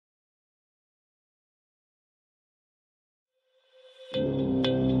Hey,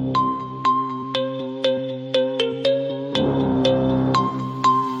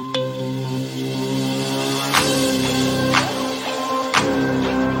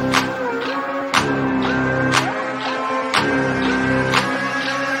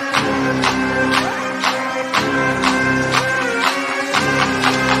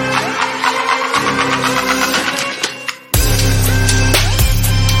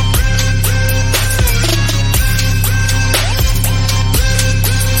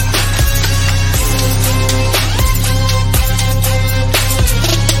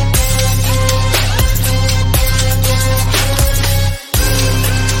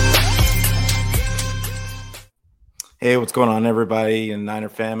 what's going on, everybody and Niner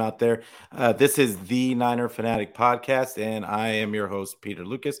fam out there? This is the Niner Fanatic Podcast, and I am your host, Peter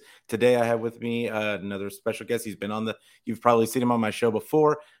Lucas. Today, I have with me another special guest. You've probably seen him on my show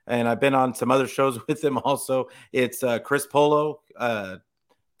before, and I've been on some other shows with him also. It's Chris Polo.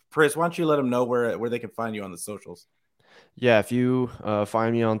 Chris, why don't you let them know where they can find you on the socials? Yeah, if you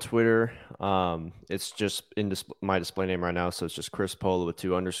find me on Twitter, it's just in my display name right now. So it's just Chris Polo with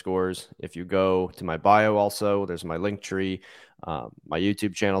 2 underscores. If you go to my bio also, there's my link tree. My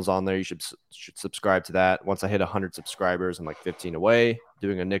YouTube channel's on there. You should subscribe to that. Once I hit 100 subscribers, I'm like 15 away,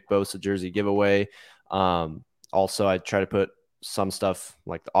 doing a Nick Bosa jersey giveaway. Also, I try to put some stuff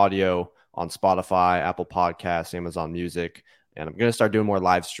like the audio on Spotify, Apple Podcasts, Amazon Music. And I'm going to start doing more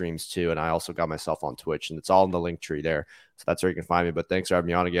live streams too. And I also got myself on Twitch, and it's all in the link tree there. So that's where you can find me. But thanks for having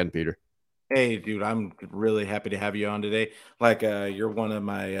me on again, Peter. Hey, dude, I'm really happy to have you on today. Like, you're one of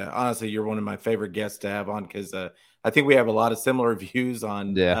my favorite guests to have on because I think we have a lot of similar views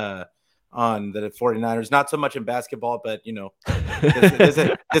on the 49ers. Not so much in basketball, but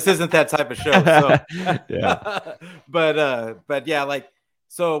this isn't that type of show. So yeah. but yeah, like,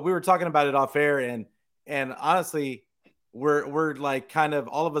 so we were talking about it off air, and honestly, we're like kind of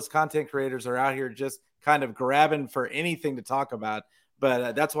all of us content creators are out here just kind of grabbing for anything to talk about.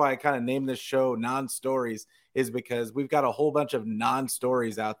 But that's why I kind of named this show Non-Stories, is because we've got a whole bunch of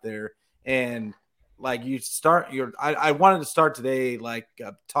non-stories out there. And like I wanted to start today, like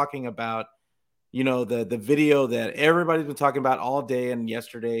talking about, the video that everybody's been talking about all day and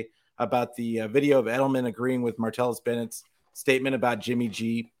yesterday about the video of Edelman agreeing with Martellus Bennett's statement about Jimmy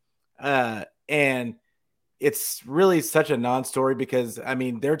G. And it's really such a non-story because, I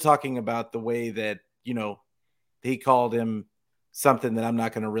mean, they're talking about the way that, he called him something that I'm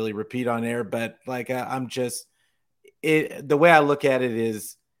not going to really repeat on air, but like, the way I look at it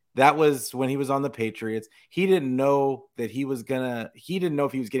is that was when he was on the Patriots. He didn't know that he didn't know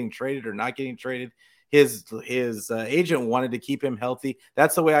if he was getting traded or not getting traded. His agent wanted to keep him healthy.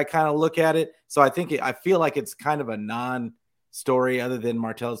 That's the way I kind of look at it. So I feel like it's kind of a non-story other than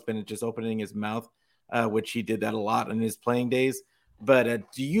Martellus Bennett just opening his mouth, which he did that a lot in his playing days.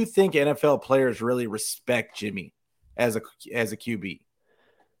 But do you think NFL players really respect Jimmy as a QB?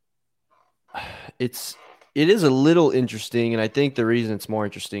 It is a little interesting, and I think the reason it's more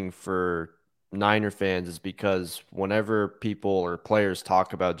interesting for Niner fans is because whenever people or players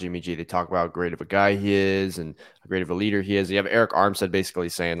talk about Jimmy G, they talk about how great of a guy he is and how great of a leader he is. You have Eric Armstead basically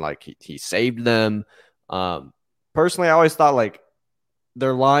saying like he saved them. Personally, I always thought like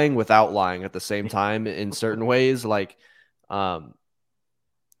they're lying without lying at the same time in certain ways. Like,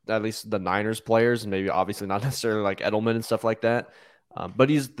 at least the Niners players, and maybe obviously not necessarily like Edelman and stuff like that. But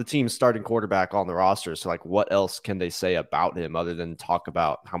he's the team's starting quarterback on the roster. So like, what else can they say about him other than talk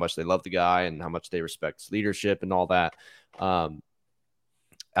about how much they love the guy and how much they respect his leadership and all that?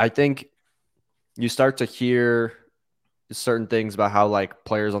 I think you start to hear certain things about how like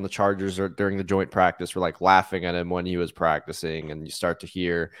players on the Chargers or during the joint practice were like laughing at him when he was practicing. And you start to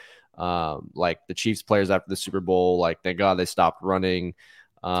hear like the Chiefs players after the Super Bowl, like, thank God they stopped running.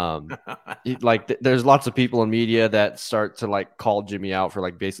 There's lots of people in media that start to like call Jimmy out for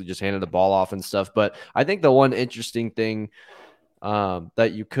like basically just handing the ball off and stuff. But I think the one interesting thing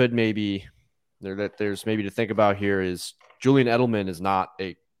that you could there's maybe to think about here is Julian Edelman is not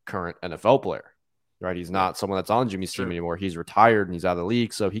a current NFL player, right? He's not someone that's on Jimmy's team anymore. He's retired and he's out of the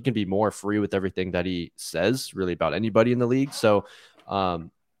league, so he can be more free with everything that he says really about anybody in the league. So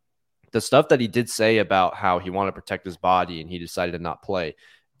the stuff that he did say about how he wanted to protect his body and he decided to not play,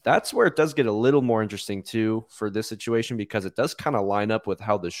 that's where it does get a little more interesting too for this situation, because it does kind of line up with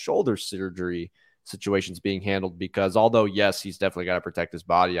how the shoulder surgery situation is being handled. Because although, yes, he's definitely got to protect his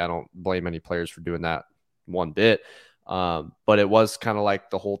body, I don't blame any players for doing that one bit. But it was kind of like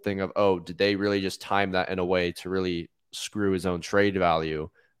the whole thing of, oh, did they really just time that in a way to really screw his own trade value,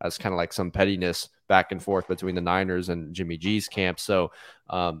 as kind of like some pettiness back and forth between the Niners and Jimmy G's camp. So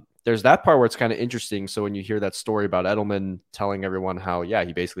there's that part where it's kind of interesting. So when you hear that story about Edelman telling everyone how, yeah,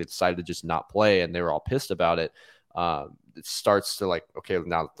 he basically decided to just not play and they were all pissed about it, it starts to like, okay,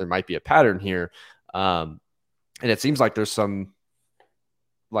 now there might be a pattern here. And it seems like there's some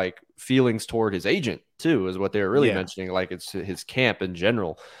like feelings toward his agent too, is what they were really mentioning. Like it's his camp in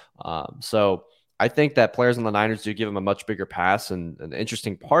general. So I think that players in the Niners do give him a much bigger pass. And the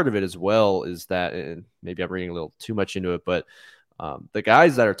interesting part of it as well is that, and maybe I'm reading a little too much into it, but the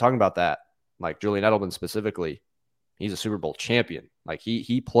guys that are talking about that, like Julian Edelman specifically, he's a Super Bowl champion. Like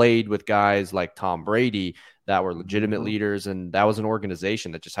he played with guys like Tom Brady that were legitimate leaders, and that was an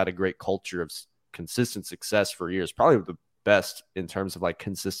organization that just had a great culture of consistent success for years. Probably the best in terms of like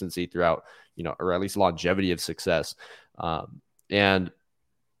consistency throughout, or at least longevity of success. And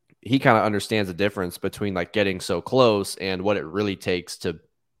he kind of understands the difference between like getting so close and what it really takes to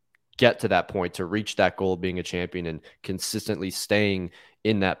get to that point, to reach that goal of being a champion and consistently staying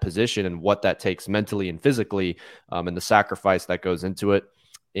in that position, and what that takes mentally and physically, and the sacrifice that goes into it.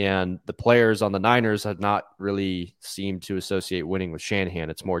 And the players on the Niners have not really seemed to associate winning with Shanahan.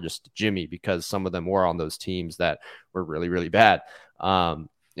 It's more just Jimmy, because some of them were on those teams that were really, really bad.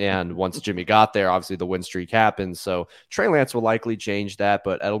 And once Jimmy got there, obviously the win streak happened. So Trey Lance will likely change that,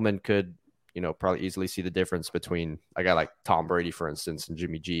 but Edelman could, probably easily see the difference between a guy like Tom Brady, for instance, and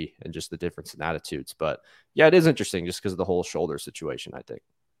Jimmy G, and just the difference in attitudes. But yeah, it is interesting just because of the whole shoulder situation, I think.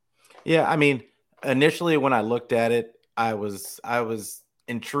 Yeah, I mean, initially when I looked at it, I was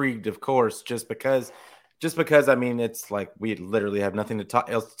intrigued, of course, just because I mean, it's like we literally have nothing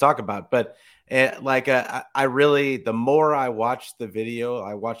else to talk about. But I really, the more I watched the video,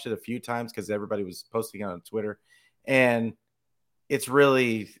 I watched it a few times because everybody was posting it on Twitter, and it's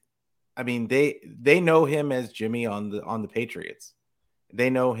really, I mean, they know him as Jimmy on the Patriots. They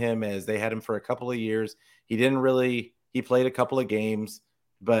know him as, they had him for a couple of years. He played a couple of games,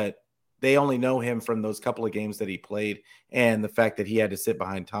 but they only know him from those couple of games that he played, and the fact that he got to sit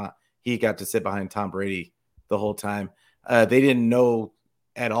behind Tom Brady the whole time. They didn't know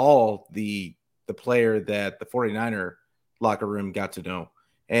at all the player that the 49er locker room got to know.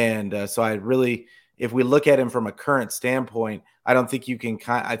 And so if we look at him from a current standpoint, I don't think you can.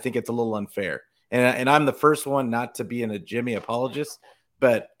 I think it's a little unfair. And I'm the first one not to be a Jimmy apologist,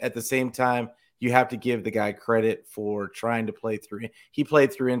 but at the same time, you have to give the guy credit for trying to play through. He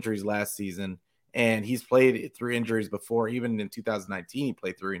played through injuries last season, and he's played through injuries before. Even in 2019, he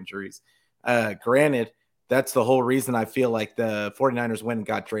played through injuries. Granted, that's the whole reason I feel like the 49ers went and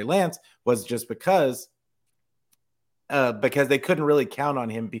got Trey Lance, was just because they couldn't really count on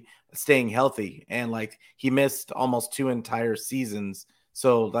him staying healthy. And like, he missed almost 2 entire seasons.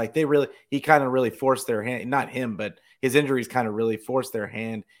 So like he kind of really forced their hand, not him, but his injuries kind of really forced their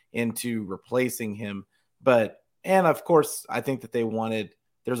hand into replacing him. And of course, I think that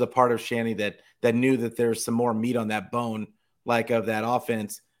there's a part of Shanny that knew that there's some more meat on that bone, like of that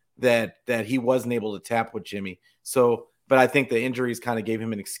offense, that he wasn't able to tap with Jimmy. So, but I think the injuries kind of gave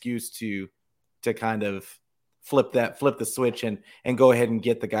him an excuse to kind of flip the switch and go ahead and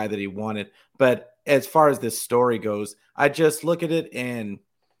get the guy that he wanted. But as far as this story goes, I just look at it, and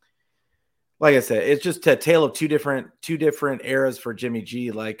like I said, it's just a tale of two different eras for Jimmy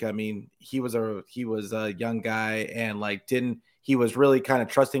G. Like, I mean, he was a young guy, and like he was really kind of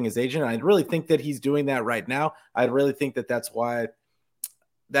trusting his agent. I really think that he's doing that right now. I really think that that's why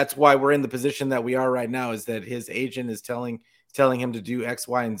we're in the position that we are right now, is that his agent is telling him to do X,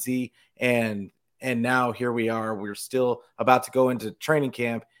 Y, and Z. And now here we are. We're still about to go into training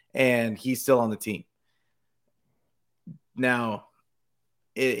camp, and he's still on the team. Now,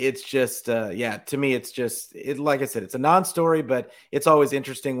 it's just, to me, it's just, like I said, it's a non-story, but it's always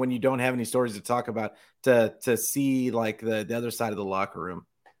interesting when you don't have any stories to talk about to see like the other side of the locker room.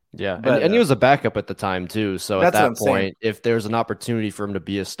 Yeah, but, and he was a backup at the time too. So at that point, if there's an opportunity for him to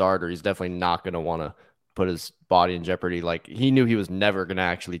be a starter, he's definitely not going to want to put his body in jeopardy. Like, he knew he was never going to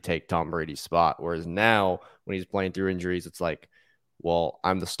actually take Tom Brady's spot. Whereas now, when he's playing through injuries, it's like, well,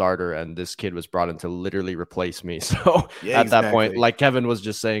 I'm the starter, and this kid was brought in to literally replace me. So at that point, like Kevin was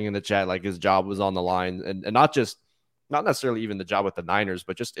just saying in the chat, like his job was on the line, and not necessarily even the job with the Niners,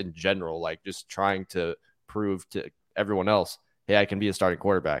 but just in general, like just trying to prove to everyone else, hey, I can be a starting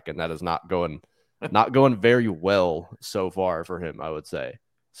quarterback. And that is not going very well so far for him, I would say.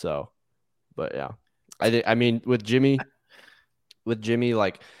 So, but yeah, I mean, with Jimmy,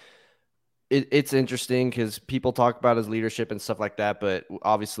 like, it's interesting because people talk about his leadership and stuff like that, but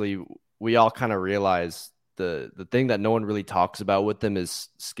obviously we all kind of realize the thing that no one really talks about with him is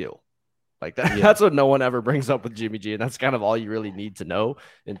skill. Like that's what no one ever brings up with Jimmy G, and that's kind of all you really need to know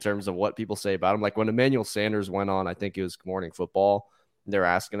in terms of what people say about him. Like when Emmanuel Sanders went on, I think it was Good Morning Football, they're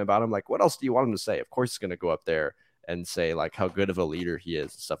asking about him, like, what else do you want him to say? Of course he's going to go up there and say like how good of a leader he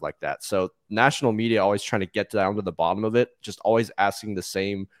is and stuff like that. So national media always trying to get down to the bottom of it, just always asking the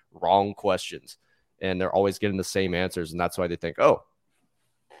same wrong questions, and they're always getting the same answers. And that's why they think, oh,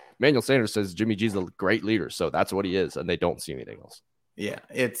 Emmanuel Sanders says Jimmy G's a great leader, so that's what he is, and they don't see anything else. Yeah,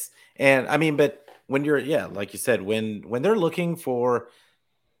 but when you're, like you said, when they're looking for,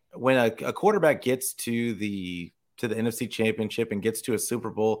 when a quarterback gets to the NFC Championship and gets to a Super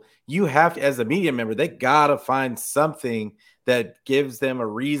Bowl, you have to, as a media member, they gotta find something that gives them a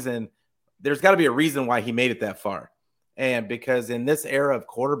reason. There's got to be a reason why he made it that far, and because in this era of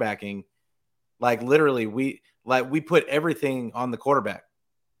quarterbacking, like literally, we put everything on the quarterback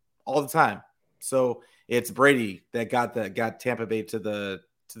all the time. So it's Brady that got Tampa Bay to the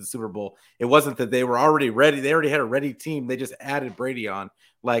Super Bowl. It wasn't that they were already ready. They already had a ready team. They just added Brady on.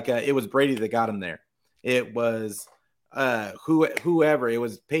 Like it was Brady that got him there. It was whoever. It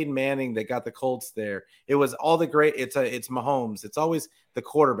was Peyton Manning that got the Colts there. It was all the great. It's Mahomes. It's always the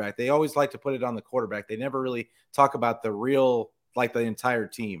quarterback. They always like to put it on the quarterback. They never really talk about the real, like the entire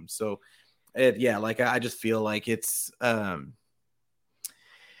team. So I just feel like it's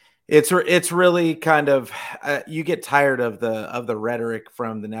really kind of you get tired of the rhetoric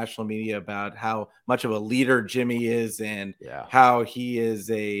from the national media about how much of a leader Jimmy is, and how he is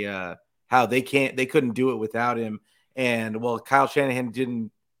how they couldn't do it without him, and well, Kyle Shanahan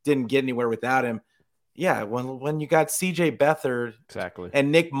didn't get anywhere without him. Yeah, when you got CJ Beathard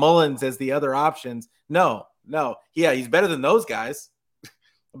and Nick Mullins as the other options, no, he's better than those guys.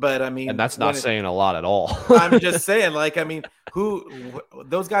 But I mean, and that's not saying a lot at all. I'm just saying, like, I mean,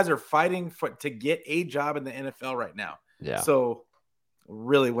 those guys are fighting to get a job in the NFL right now. Yeah. So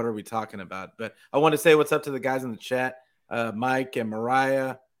really, what are we talking about? But I want to say what's up to the guys in the chat, Mike and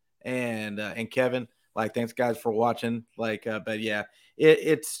Mariah and Kevin. Like, thanks guys for watching. Like, but yeah,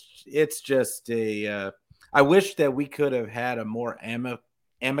 it's just a. I wish that we could have had a more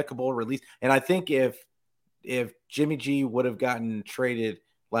amicable release. And I think if Jimmy G would have gotten traded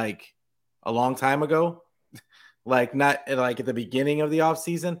like a long time ago, like not like at the beginning of the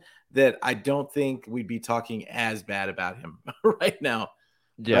offseason, that I don't think we'd be talking as bad about him right now.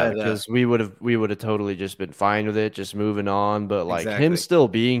 Yeah, because we would have totally just been fine with it, just moving on. But like him still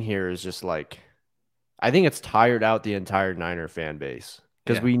being here is just like, I think it's tired out the entire Niner fan base,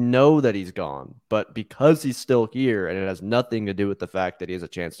 because we know that he's gone, but because he's still here, and it has nothing to do with the fact that he has a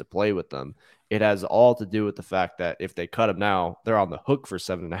chance to play with them. It has all to do with the fact that if they cut him now, they're on the hook for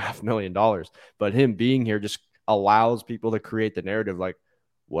 $7.5 million. But him being here just allows people to create the narrative like,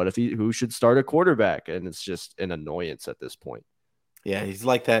 what if who should start a quarterback? And it's just an annoyance at this point. Yeah, he's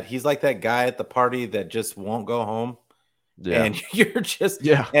like that. He's like that guy at the party that just won't go home. Yeah. And you're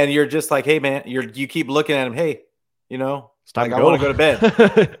just like, hey man, you keep looking at him. Hey, it's time I want to go to bed.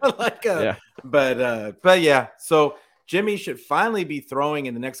 But yeah. So Jimmy should finally be throwing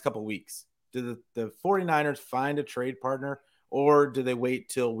in the next couple of weeks. Do the 49ers find a trade partner, or do they wait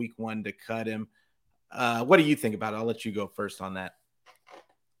till week 1 to cut him? What do you think about it? I'll let you go first on that.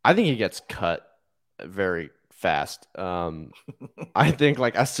 I think he gets cut very fast. I think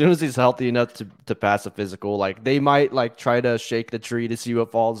like as soon as he's healthy enough to pass a physical, like they might like try to shake the tree to see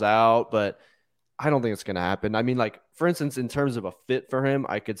what falls out, but I don't think it's going to happen. I mean, like, for instance, in terms of a fit for him,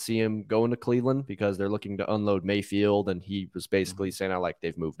 I could see him going to Cleveland because they're looking to unload Mayfield, and he was basically saying like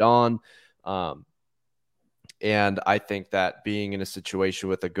they've moved on. And I think that being in a situation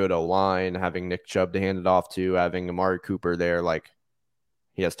with a good O-line, having Nick Chubb to hand it off to, having Amari Cooper there, like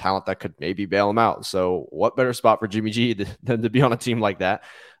he has talent that could maybe bail him out. So what better spot for Jimmy G than to be on a team like that?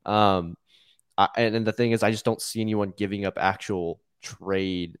 And the thing is, I just don't see anyone giving up actual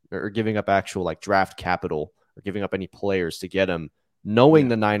trade or giving up actual like draft capital or giving up any players to get him, knowing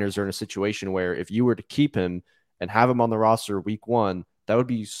the Niners are in a situation where if you were to keep him and have him on the roster week 1, that would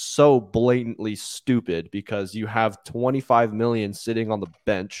be so blatantly stupid because you have $25 million sitting on the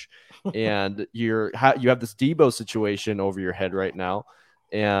bench and you have this Debo situation over your head right now.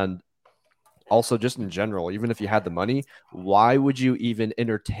 And also just in general, even if you had the money, why would you even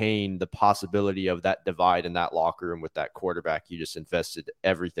entertain the possibility of that divide in that locker room with that quarterback you just invested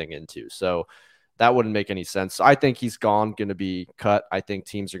everything into? So that wouldn't make any sense. I think he's going to be cut. I think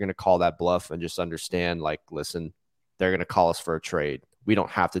teams are going to call that bluff and just understand, like, listen, they're going to call us for a trade. We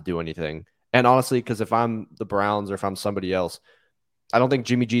don't have to do anything. And honestly, because if I'm the Browns or if I'm somebody else, I don't think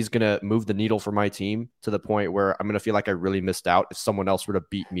Jimmy G is going to move the needle for my team to the point where I'm going to feel like I really missed out if someone else were to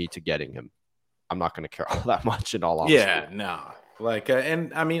beat me to getting him. I'm not going to care all that much in all honesty. Yeah, no. Like,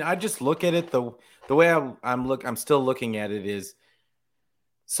 and I mean, I just look at it the way I'm still looking at it is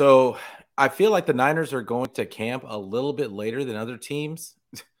So I feel like the Niners are going to camp a little bit later than other teams.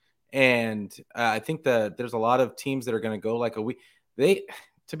 And I think that there's a lot of teams that are going to go like a week. They,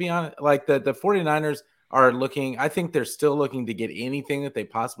 to be honest, like the 49ers are looking, I think they're still looking to get anything that they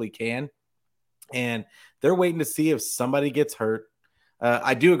possibly can. And they're waiting to see if somebody gets hurt.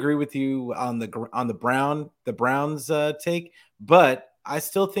 I do agree with you on the Browns take, but I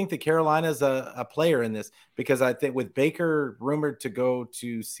still think that Carolina's a player in this because I think with Baker rumored to go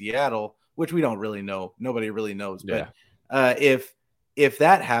to Seattle, which we don't really know, nobody really knows, but Yeah. If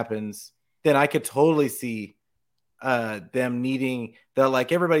that happens, then I could totally see them needing the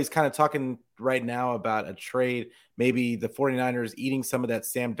like everybody's kind of talking right now about a trade, maybe the 49ers eating some of that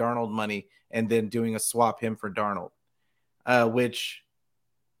Sam Darnold money and then doing a swap him for Darnold, which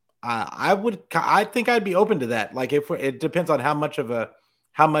I think I'd be open to that. Like if it depends on how much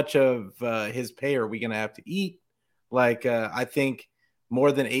of his pay are we going to have to eat? Like I think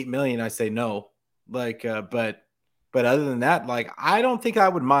more than 8 million, I say no. Like, but other than that, like I don't think I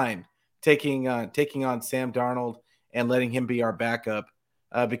would mind taking on Sam Darnold and letting him be our backup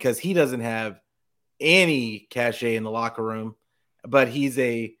because he doesn't have any cachet in the locker room, but he's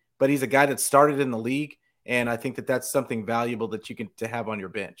a guy that started in the league, and I think that that's something valuable that you can to have on your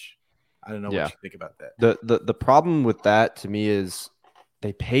bench. I don't know what Yeah. you think about that. The problem with that to me is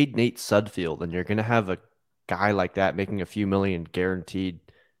they paid Nate Sudfeld, and you're gonna have a guy like that making a few million guaranteed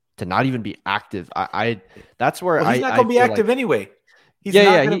to not even be active. I that's where Well, he's not I going to be feel active like anyway. He's yeah,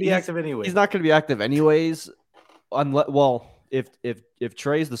 not yeah, going to be he's active he's anyway. not gonna be active anyways. Unless well, if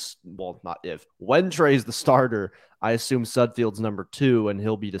Trey's not if when Trey's the starter, I assume Sudfeld's number 2 and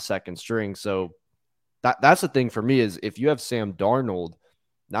he'll be the second string. So that's the thing for me is if you have Sam Darnold,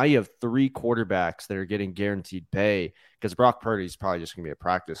 now you have 3 quarterbacks that are getting guaranteed pay because Brock Purdy's probably just going to be a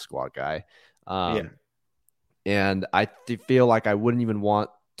practice squad guy. Yeah, And I feel like I wouldn't even want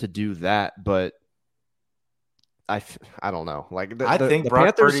to do that, but I don't know. Like I think the Brock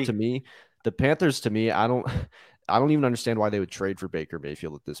Panthers Purdy. to me, I don't I don't even understand why they would trade for Baker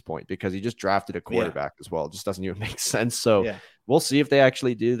Mayfield at this point because he just drafted a Yeah, quarterback as well. It just doesn't even make sense. So yeah, we'll see if they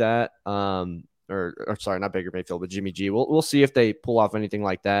actually do that. Or sorry, not Baker Mayfield, but Jimmy G. We'll see if they pull off anything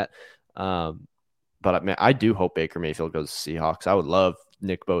like that. But man, I do hope Baker Mayfield goes to Seahawks. I would love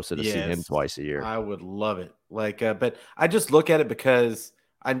Nick Bosa to see him yes, twice a year. I would love it. Like, but I just look at it because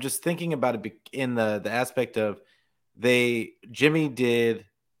I'm just thinking about it in the aspect of Jimmy did,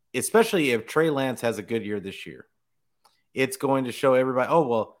 especially if Trey Lance has a good year this year, it's going to show everybody, oh,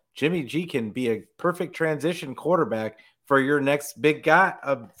 well, Jimmy G can be a perfect transition quarterback for your next big guy,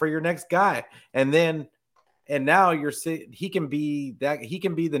 for your next guy. And now he can be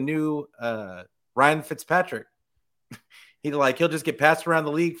the new Ryan Fitzpatrick. He'll just get passed around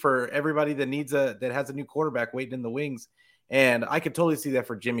the league for everybody that has a new quarterback waiting in the wings. And I could totally see that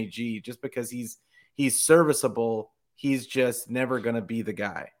for Jimmy G just because he's serviceable. He's just never going to be the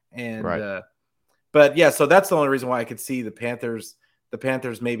guy. And, Right. but yeah, so that's the only reason why I could see the Panthers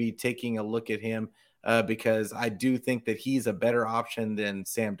maybe taking a look at him because I do think that he's a better option than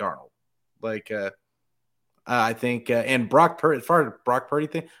Sam Darnold. Like, I think, and Brock Purdy, as far as Brock Purdy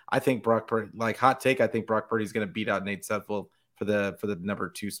thing, I think Brock Purdy, like hot take, I think Brock Purdy's going to beat out Nate Sudfeld for the number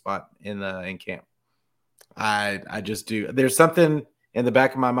 2 spot in camp. I just do. There's something in the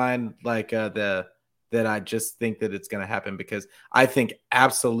back of my mind, like that I just think that it's going to happen because I think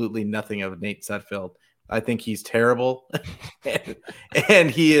absolutely nothing of Nate Sudfeld. I think he's terrible,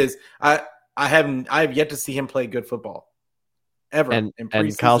 and he is. I have yet to see him play good football ever in And Kyle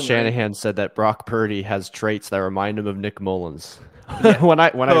preseason or anything. Shanahan said that Brock Purdy has traits that remind him of Nick Mullins. Yeah. when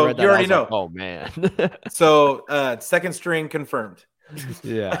I So read you that, I already was like, know. oh man. So second string confirmed.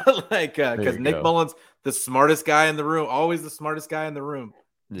 Yeah. Like There because you Nick go. Mullins, the smartest guy in the room, always the smartest guy in the room.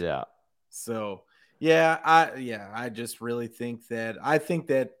 Yeah. So I just really think that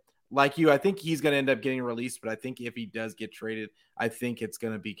like you, I think he's going to end up getting released, but I think if he does get traded, I think it's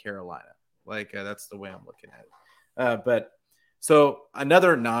going to be Carolina. Like that's the way I'm looking at it. But so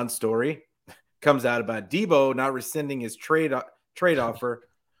another non-story comes out about Debo not rescinding his trade offer.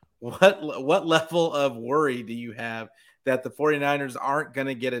 What level of worry do you have that the 49ers aren't going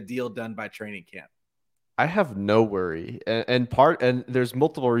to get a deal done by training camp? I have no worry. And there's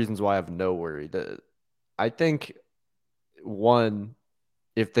multiple reasons why I have no worry. I think one,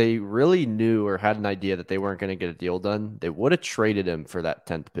 if they really knew or had an idea that they weren't going to get a deal done, they would have traded him for that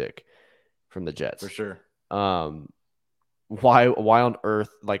 10th pick from the For Jets. sure. Why on earth,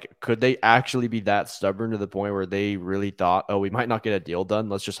 like, could they actually be that stubborn to the point where they really thought, oh, we might not get a deal done,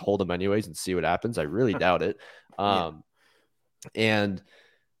 let's just hold them anyways and see what happens? I really doubt it. Yeah. And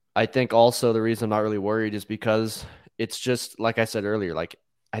I think also the reason I'm not really worried is because it's just like I said earlier, like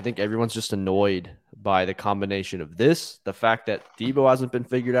I think everyone's just annoyed by the combination of this, the fact that Debo hasn't been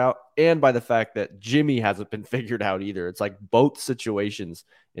figured out, and by the fact that Jimmy hasn't been figured out either. It's like both situations.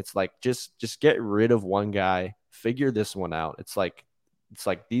 It's like just get rid of one guy, figure this one out. It's like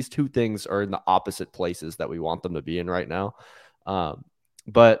these two things are in the opposite places that we want them to be in right now.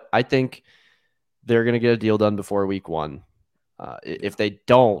 But I think they're going to get a deal done before week 1. If they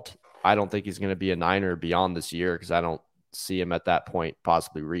don't, I don't think he's going to be a Niner beyond this year because I don't see him at that point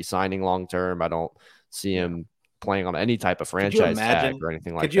possibly re-signing long term. I don't see him playing on any type of franchise tag or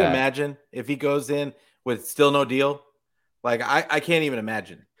anything like that. Could you imagine if he goes in with still no deal? Like I can't even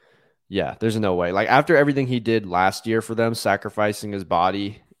imagine. Yeah, there's no way. Like after everything he did last year for them, sacrificing his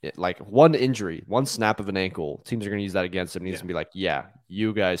body, like one injury, one snap of an ankle, teams are going to use that against him. He's going to be like, "Yeah,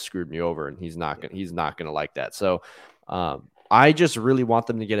 you guys screwed me over," and he's not going to like that. So, I just really want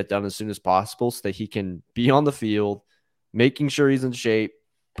them to get it done as soon as possible so that he can be on the field, making sure he's in shape,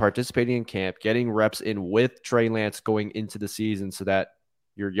 participating in camp, getting reps in with Trey Lance going into the season, so that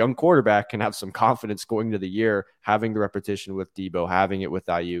your young quarterback can have some confidence going into the year, having the repetition with Debo, having it with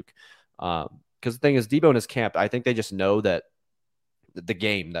Ayuk. Because the thing is, Debo in his camp, I think they just know that the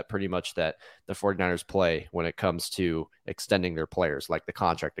game that pretty much that the 49ers play when it comes to extending their players, like the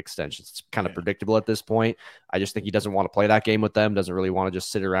contract extensions. It's kind of predictable at this point. I just think he doesn't want to play that game with them, doesn't really want to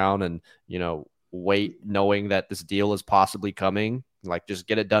just sit around and, wait knowing that this deal is possibly coming. Like, just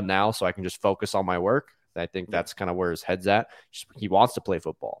get it done now so I can just focus on my work. I think that's kind of where his head's at. He wants to play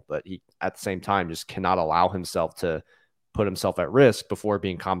football, but he, at the same time, just cannot allow himself to put himself at risk before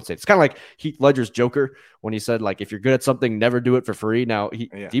being compensated. It's kind of like Heath Ledger's Joker when he said, like, if you're good at something, never do it for free. Now,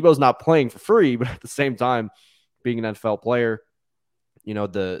 Debo's not playing for free, but at the same time, being an NFL player,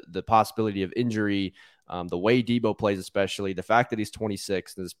 the possibility of injury, the way Debo plays, especially the fact that he's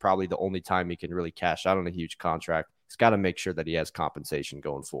 26, this is probably the only time he can really cash out on a huge contract. He's got to make sure that he has compensation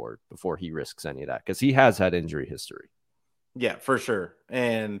going forward before he risks any of that, because he has had injury history. Yeah, for sure.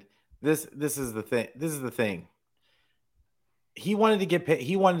 And this is the thing. This is the thing. He wanted to get paid.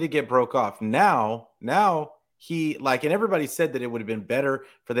 He wanted to get broke off. Now he and everybody said that it would have been better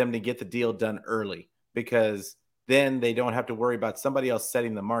for them to get the deal done early because then they don't have to worry about somebody else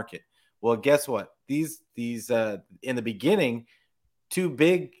setting the market. Well, guess what? These in the beginning, 2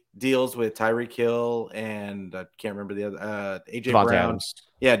 big deals with Tyreek Hill and I can't remember the other AJ Devontae Brown. Adams.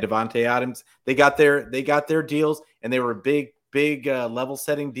 Yeah, Devontae Adams. They got their deals and they were big level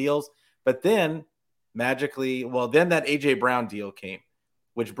setting deals. But then magically, then that AJ Brown deal came,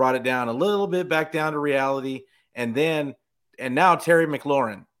 which brought it down a little bit back down to reality. And now Terry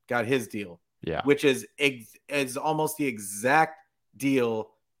McLaurin got his deal, which is almost the exact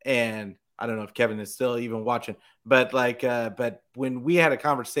deal. And I don't know if Kevin is still even watching, but but when we had a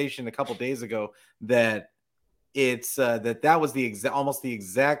conversation a couple days ago that it's that was almost the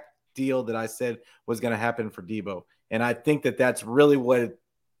exact deal that I said was going to happen for Debo. And I think that's really what,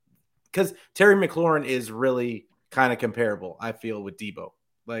 because Terry McLaurin is really kind of comparable, I feel, with Debo.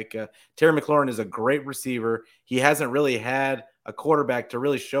 Terry McLaurin is a great receiver. He hasn't really had a quarterback to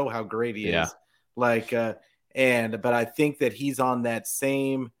really show how great he is. But I think that he's on that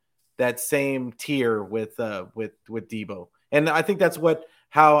same tier with Debo. And I think that's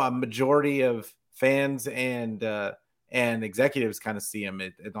how a majority of fans and executives kind of see him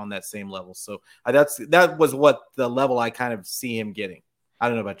on that same level. So that was what the level I kind of see him getting. I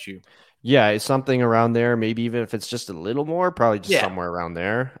don't know about you. Yeah, it's something around there. Maybe even if it's just a little more, probably just somewhere around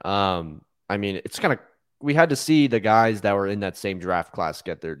there. I mean, it's kind of, we had to see the guys that were in that same draft class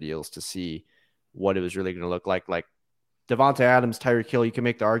get their deals to see what it was really going to look like. Like Devontae Adams, Tyreek Hill, you can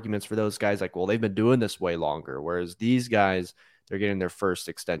make the arguments for those guys. Like, well, they've been doing this way longer. Whereas these guys, they're getting their first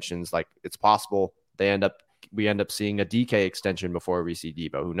extensions. Like, it's possible we end up seeing a DK extension before we see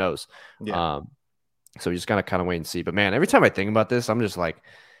Debo. Who knows? Yeah. So we just gotta kind of wait and see. But man, every time I think about this, I'm just like,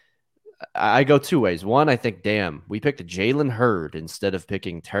 I go 2 ways. One, I think, damn, we picked Jalen Hurd instead of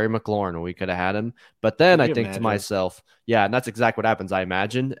picking Terry McLaurin when we could have had him. But then I think to myself, yeah, and that's exactly what happens, I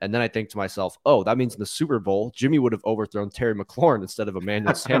imagine. And then I think to myself, oh, that means in the Super Bowl, Jimmy would have overthrown Terry McLaurin instead of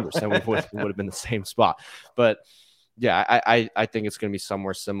Emmanuel Sanders, and we would have been the same spot. But yeah, I think it's going to be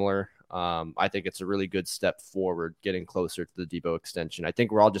somewhere similar. I think it's a really good step forward, getting closer to the Debo extension. I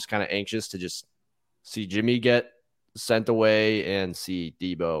think we're all just kind of anxious to just see Jimmy get sent away and see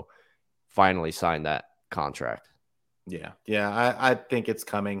Debo finally sign that contract. Yeah. I think it's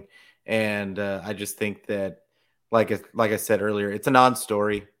coming. And I just think that, like I said earlier, it's a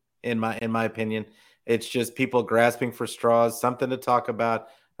non-story in my opinion. It's just people grasping for straws, something to talk about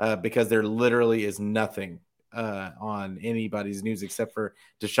because there literally is nothing on anybody's news except for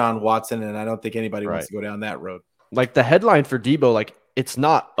Deshaun Watson. And I don't think anybody wants to go down that road. Like the headline for Debo, like it's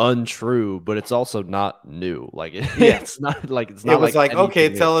not untrue, but it's also not new. Like Yeah. it's not like It was like, okay,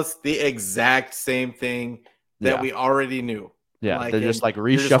 anything new. tell us the exact same thing that Yeah. we already knew. Yeah, they're just And like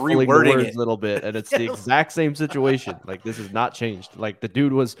they're just reshuffling the rewording words it. a little bit, and it's the Yes. exact same situation. Like this has not changed. Like the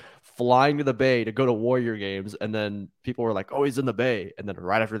dude was flying to the Bay to go to Warrior games, and then people were like, "Oh, he's in the Bay," and then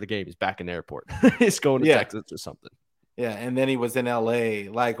right after the game, he's back in the airport. He's going to Yeah. Texas or something. Yeah. And then he was in LA,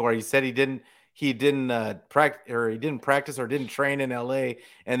 or he said he didn't practice or didn't train in LA.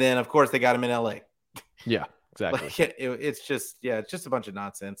 And then of course they got him in LA. Yeah, exactly. It's just a bunch of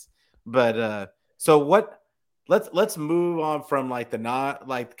nonsense. But so what? Let's move on from like the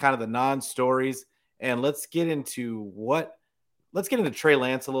non stories, and let's get into Trey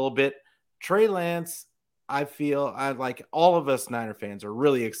Lance a little bit. Trey Lance, I feel all of us Niner fans are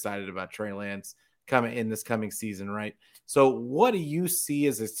really excited about Trey Lance coming season, right? So what do you see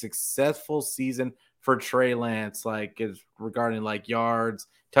as a successful season for Trey Lance, regarding yards,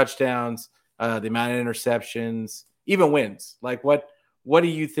 touchdowns, the amount of interceptions, even wins? What do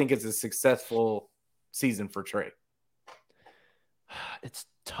you think is a successful season for Trey? It's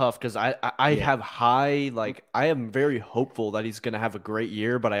tough because I have high, I am very hopeful that he's going to have a great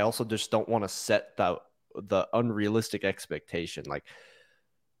year, but I also just don't want to set the unrealistic expectation. Like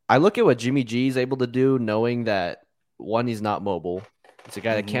I look at what Jimmy G is able to do, knowing that one, he's not mobile. He's a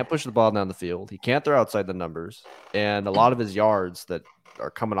guy that can't push the ball down the field. He can't throw outside the numbers, and a lot of his yards that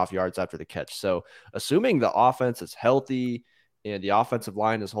are coming off yards after the catch. So assuming the offense is healthy and the offensive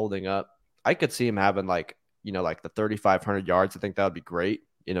line is holding up, I could see him having like the 3,500 yards. I think that would be great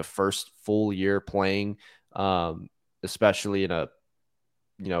in a first full year playing, especially in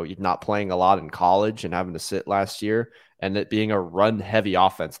you're not playing a lot in college and having to sit last year, and it being a run heavy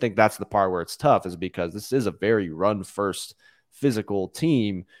offense. I think that's the part where it's tough, is because this is a very run first physical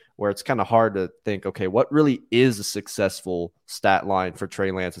team where it's kind of hard to think, okay, what really is a successful stat line for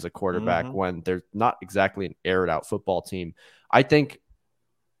Trey Lance as a quarterback when they're not exactly an aired out football team. I think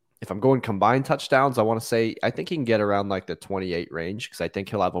if I'm going combined touchdowns, I want to say I think he can get around like the 28 range, because I think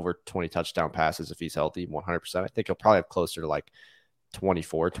he'll have over 20 touchdown passes if he's healthy, 100%. I think he'll probably have closer to like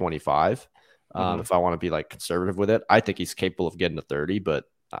 24, 25. If I want to be like conservative with it, I think he's capable of getting to 30, but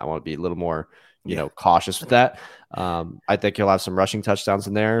I want to be a little more, cautious with that. I think he'll have some rushing touchdowns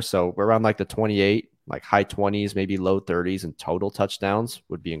in there. So we're around like the 28, like high 20s, maybe low 30s, and total touchdowns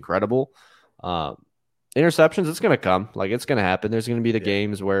would be incredible. Interceptions, it's going to come. Like it's going to happen. There's going to be the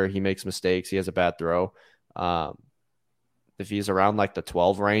games where he makes mistakes. He has a bad throw. If he's around like the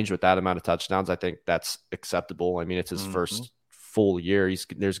 12 range with that amount of touchdowns, I think that's acceptable. I mean, it's his first full year.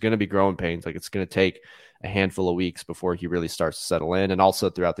 There's going to be growing pains. Like it's going to take a handful of weeks before he really starts to settle in. And also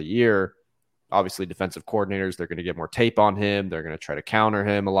throughout the year, obviously defensive coordinators, they're going to get more tape on him. They're going to try to counter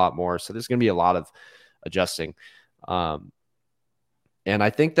him a lot more. So there's going to be a lot of adjusting. And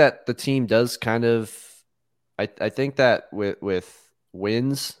I think that the team does kind of, I think that with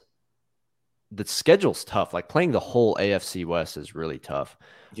wins, the schedule's tough. Like playing the whole AFC West is really tough.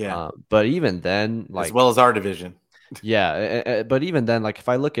 Yeah. But even then, as well as our division. Yeah. But even then, like if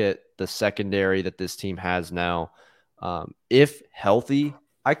I look at the secondary that this team has now, if healthy,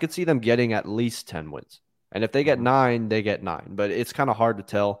 I could see them getting at least 10 wins. And if they get 9, they get 9. But it's kind of hard to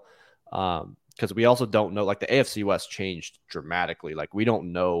tell because we also don't know. Like the AFC West changed dramatically. Like we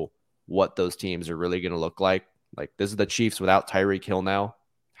don't know what those teams are really going to look like. Like this is the Chiefs without Tyreek Hill now.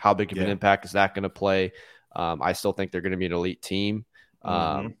 How big of an impact is that going to play? I still think they're going to be an elite team.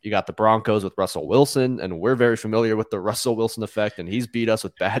 You got the Broncos with Russell Wilson, and we're very familiar with the Russell Wilson effect, and he's beat us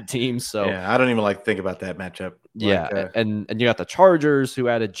with bad teams. So I don't even like to think about that matchup. And you got the Chargers, who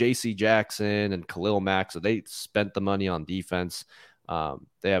added J.C. Jackson and Khalil Mack, so they spent the money on defense.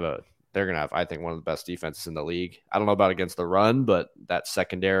 They're going to have, I think, one of the best defenses in the league. I don't know about against the run, but that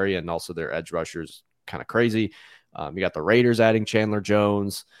secondary and also their edge rushers kind of crazy. You got the Raiders adding Chandler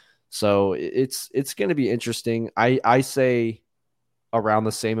Jones. So it's going to be interesting. I say around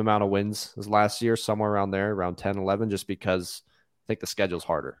the same amount of wins as last year, somewhere around there, around 10, 11, just because I think the schedule's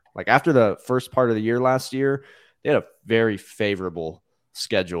harder. Like after the first part of the year last year, they had a very favorable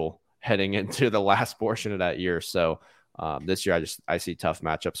schedule heading into the last portion of that year. So this year, I see tough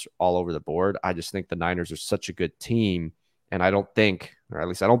matchups all over the board. I just think the Niners are such a good team, and I don't think, or at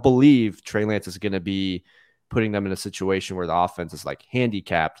least I don't believe, Trey Lance is going to be putting them in a situation where the offense is like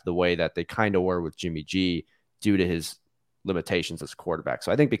handicapped the way that they kind of were with Jimmy G due to his limitations as a quarterback.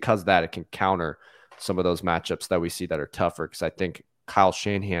 So I think because of that, it can counter some of those matchups that we see that are tougher, because I think Kyle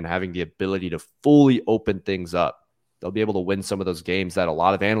Shanahan having the ability to fully open things up, they'll be able to win some of those games that a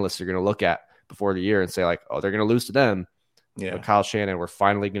lot of analysts are going to look at before the year and say like, oh, they're going to lose to them. Yeah. But Kyle Shanahan, we're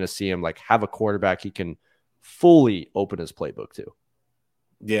finally going to see him like have a quarterback he can fully open his playbook to.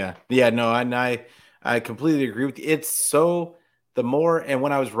 Yeah, no, and I completely agree with you. It's so the more, and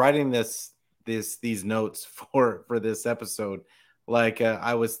when I was writing these notes for this episode, like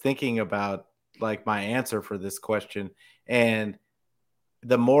I was thinking about like my answer for this question, and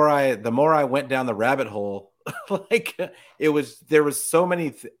the more I went down the rabbit hole, like there was so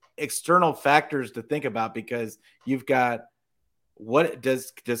many external factors to think about because you've got what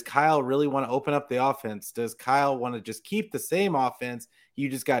does Kyle really want to open up the offense? Does Kyle want to just keep the same offense? You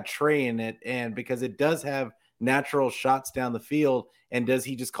just got Trey in it, and because it does have natural shots down the field, and does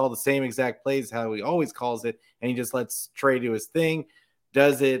he just call the same exact plays how he always calls it, and he just lets Trey do his thing?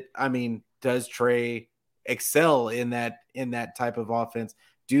 Does it? I mean, does Trey excel in that type of offense?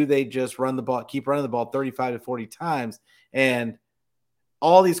 Do they just run the ball, keep running the ball 35 to 40 times? And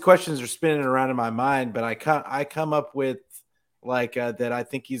all these questions are spinning around in my mind, but I come up with like that I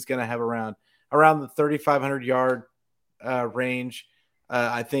think he's going to have around the 3,500 yard range.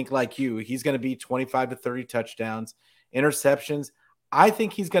 I think like he's going to be 25 to 30 touchdowns. Interceptions, I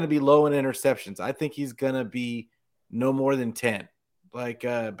think he's going to be low in interceptions. I think he's going to be no more than 10. Like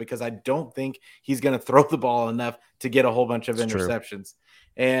because I don't think he's going to throw the ball enough to get a whole bunch of It's true. interceptions.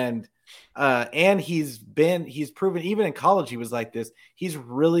 And he's proven even in college he was like this. He's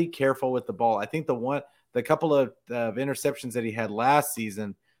really careful with the ball. I think the couple of interceptions that he had last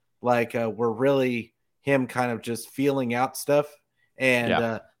season, like were really him kind of just feeling out stuff. And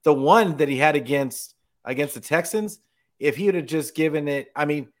Yeah. the one that he had against the Texans, if he would have just given it, I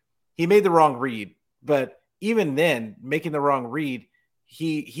mean, he made the wrong read, but even then, making the wrong read,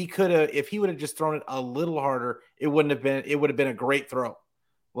 he could have, if he would have just thrown it a little harder, it would have been a great throw.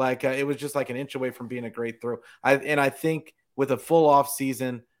 Like it was just like an inch away from being a great throw. I think with a full off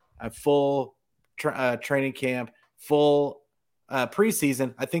season, a full training camp, full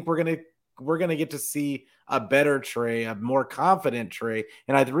preseason, I think we're gonna get to see a better Trey, a more confident Trey,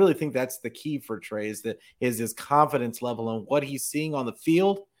 and I really think that's the key for Trey is his confidence level and what he's seeing on the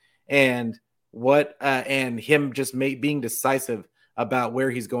field, and what and him just being decisive about where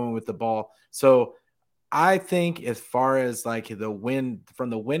he's going with the ball. So I think as far as like the win from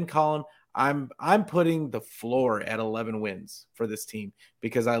the win column, I'm putting the floor at 11 wins for this team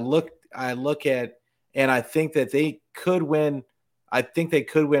because I look at and I think that they could win. I think they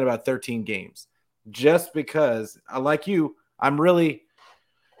could win about 13 games just because I like you. I'm really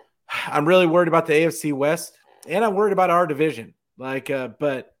worried about the AFC West and I'm worried about our division. Like,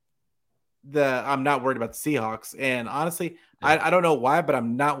 but I'm not worried about the Seahawks. And honestly, Yeah. I don't know why, but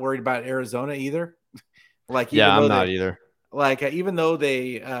I'm not worried about Arizona either. Like Yeah, I'm not either. even though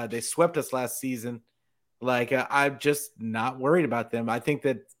they swept us last season, like I'm just not worried about them. I think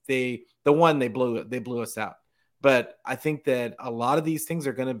that they blew us out, but I think that a lot of these things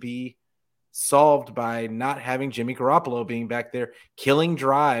are going to be solved by not having Jimmy Garoppolo being back there killing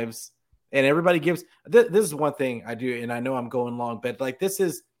drives. And everybody gives this is one thing I do, and I know I'm going long, but like this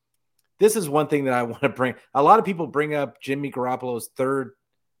is one thing that I want to bring. A lot of people bring up Jimmy Garoppolo's third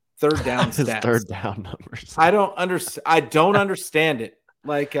down His stats. third down numbers. I don't understand it.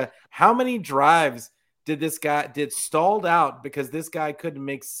 Like how many drives did stalled out because this guy couldn't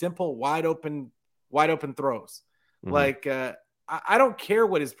make simple wide open throws. Mm-hmm. Like I don't care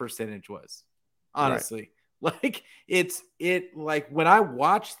what his percentage was, honestly. Right. Like it like when I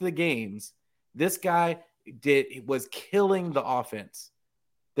watched the games, this guy was killing the offense.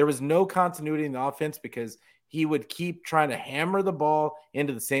 There was no continuity in the offense because he would keep trying to hammer the ball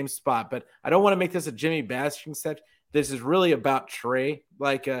into the same spot. But I don't want to make this a Jimmy bashing set. This is really about Trey.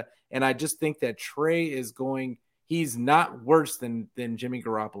 Like, and I just think that Trey he's not worse than Jimmy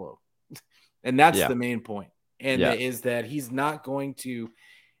Garoppolo. And that's the main point. And is that he's not going to,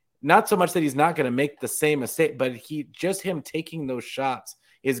 not so much that he's not going to make the same mistake, but him taking those shots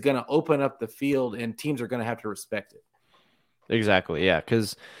is going to open up the field and teams are going to have to respect it. Exactly. Yeah.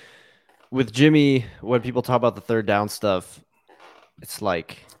 Because with Jimmy, when people talk about the third down stuff, it's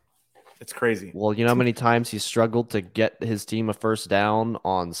like, it's crazy. Well, you know how many times he struggled to get his team a first down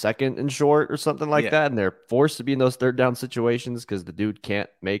on second and short or something like that, and they're forced to be in those third down situations because the dude can't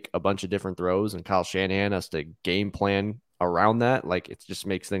make a bunch of different throws, and Kyle Shanahan has to game plan around that. Like, it just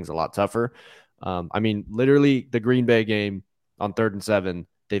makes things a lot tougher. I mean, literally, the Green Bay game on 3rd and 7,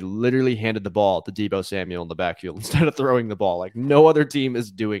 they literally handed the ball to Deebo Samuel in the backfield instead of throwing the ball. Like, no other team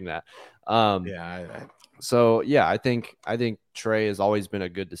is doing that. So yeah, I think Trey has always been a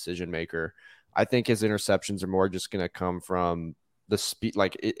good decision maker. I think his interceptions are more just going to come from the speed.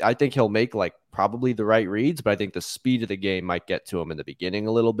 I think he'll make like probably the right reads, but I think the speed of the game might get to him in the beginning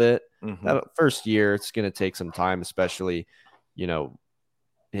a little bit. Mm-hmm. That first year, it's going to take some time, especially,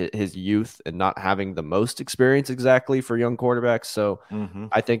 his youth and not having the most experience exactly for young quarterbacks. So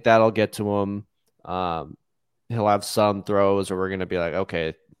I think that'll get to him. He'll have some throws where we're going to be like,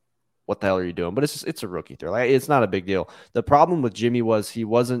 okay, what the hell are you doing? But it's a rookie throw. Like, it's not a big deal. The problem with Jimmy was he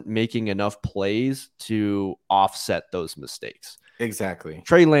wasn't making enough plays to offset those mistakes. Exactly.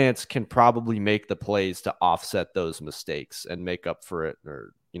 Trey Lance can probably make the plays to offset those mistakes and make up for it,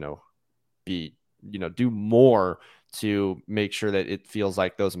 or, do more to make sure that it feels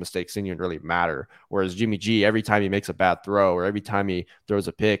like those mistakes didn't even really matter. Whereas Jimmy G, every time he makes a bad throw or every time he throws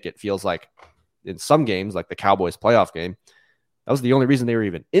a pick, it feels like in some games, like the Cowboys playoff game, that was the only reason they were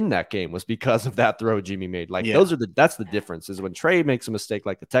even in that game, was because of that throw Jimmy made. Like, that's the difference, is when Trey makes a mistake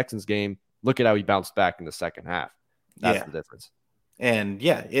like the Texans game, look at how he bounced back in the second half. That's the difference. And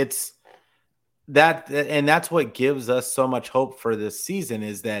it's that, and that's what gives us so much hope for this season,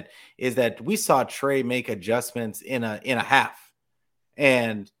 is that we saw Trey make adjustments in a half,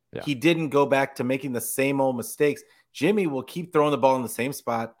 and he didn't go back to making the same old mistakes. Jimmy will keep throwing the ball in the same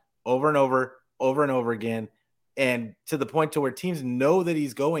spot over and over again, and to the point to where teams know that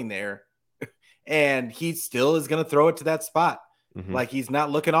he's going there, and he still is going to throw it to that spot. Like, he's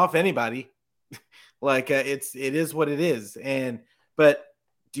not looking off anybody. Like, it is what it is. But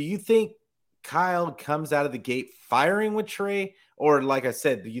do you think Kyle comes out of the gate firing with Trey? Or, like I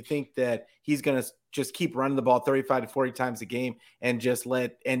said, do you think that he's going to just keep running the ball 35 to 40 times a game and just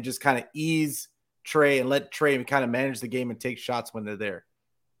kind of ease Trey and let Trey kind of manage the game and take shots when they're there?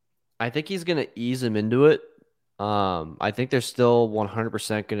 I think he's going to ease him into it. I think they're still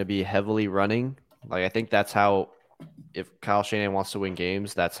 100% going to be heavily running. Like, I think that's how, if Kyle Shanahan wants to win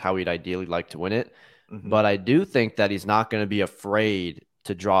games, that's how he'd ideally like to win it. But I do think that he's not going to be afraid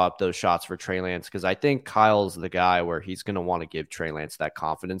to draw up those shots for Trey Lance, because I think Kyle's the guy where he's going to want to give Trey Lance that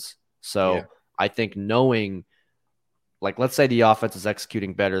confidence. So I think knowing, like, let's say the offense is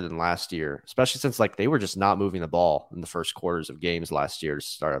executing better than last year, especially since, like, they were just not moving the ball in the first quarters of games last year to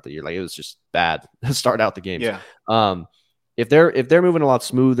start out the year. Like, it was just bad to start out the games. If they're moving a lot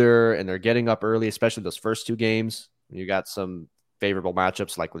smoother and they're getting up early, especially those first two games, you got some favorable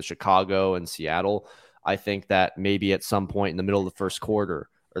matchups like with Chicago and Seattle. I think that maybe at some point in the middle of the first quarter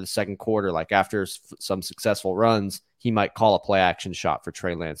or the second quarter, like after some successful runs, he might call a play action shot for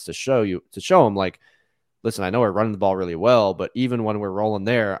Trey Lance to show him, like, listen, I know we're running the ball really well, but even when we're rolling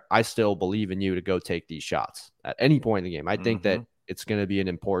there, I still believe in you to go take these shots at any point in the game. I think that it's going to be an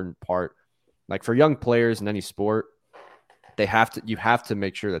important part. Like, for young players in any sport, you have to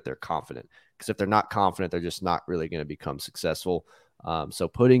make sure that they're confident, because if they're not confident, they're just not really going to become successful. So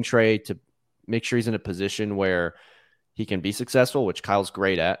putting Trey to make sure he's in a position where he can be successful, which Kyle's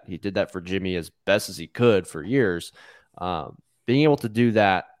great at. He did that for Jimmy as best as he could for years. Being able to do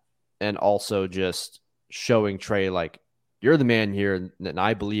that, and also just showing Trey, like, you're the man here, and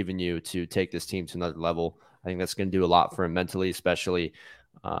I believe in you to take this team to another level. I think that's going to do a lot for him mentally, especially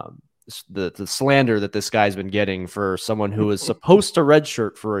the slander that this guy's been getting for someone who was supposed to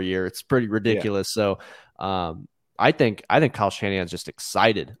redshirt for a year. It's pretty ridiculous. So I think Kyle Shanahan's just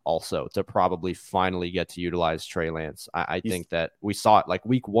excited also to probably finally get to utilize Trey Lance. I think that we saw it, like,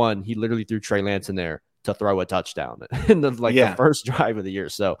 week one, he literally threw Trey Lance in there to throw a touchdown in the first drive of the year.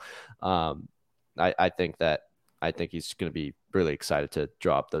 So I think he's going to be really excited to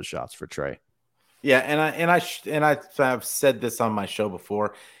draw up those shots for Trey. Yeah, and I've said this on my show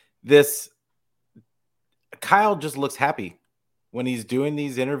before. Kyle just looks happy when he's doing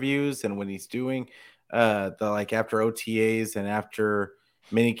these interviews, and when he's doing after OTAs and after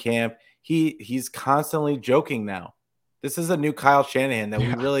minicamp, he's constantly joking now. This is a new Kyle Shanahan that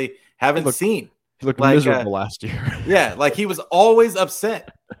we really haven't seen. He looked miserable last year. Yeah, like, he was always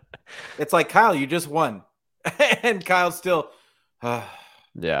upset. It's like, Kyle, you just won. And Kyle's still,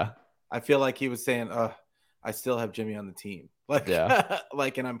 yeah. I feel like he was saying, I still have Jimmy on the team. Like,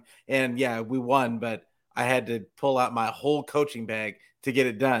 we won, but I had to pull out my whole coaching bag to get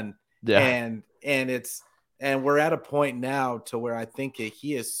it done. Yeah. And we're at a point now to where I think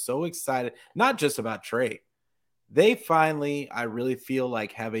he is so excited, not just about Trey. They finally, I really feel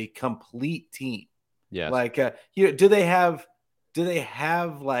like, have a complete team. Yeah. Like, do they have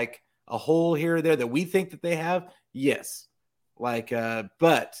like a hole here or there that we think that they have? Yes. Like,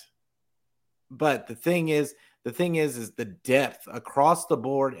 but the thing is the depth across the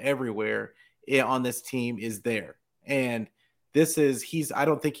board everywhere on this team is there. And I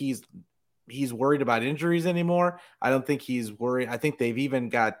don't think he's worried about injuries anymore. I don't think he's worried. I think they've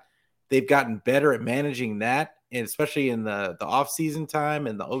gotten better at managing that, and especially in the off-season time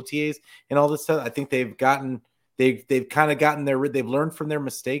and the OTAs and all this stuff. I think they've kind of gotten they've learned from their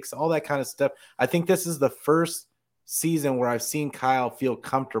mistakes, all that kind of stuff. I think this is the first season where I've seen Kyle feel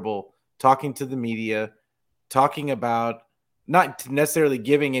comfortable talking to the media, talking about not necessarily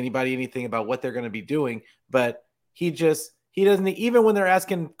giving anybody anything about what they're going to be doing, but he doesn't, even when they're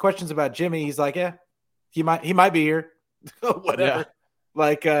asking questions about Jimmy, he's like, yeah, he might be here, whatever. Yeah.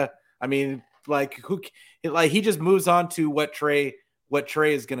 Like, I mean, like he just moves on to what Trey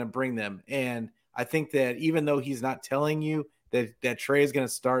is going to bring them. And I think that even though he's not telling you that Trey is going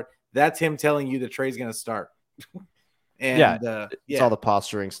to start, that's him telling you that Trey's going to start. And it's all the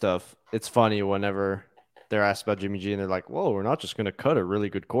posturing stuff. It's funny whenever they're asked about Jimmy G and they're like, whoa, we're not just going to cut a really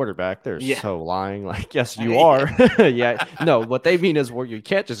good quarterback. They're so lying. Like, yes, you are. Yeah. No, what they mean is, well, you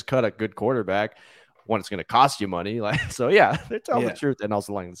can't just cut a good quarterback when it's going to cost you money. Like, so yeah, they're telling the truth and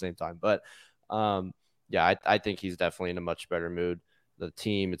also lying at the same time. But I think he's definitely in a much better mood. The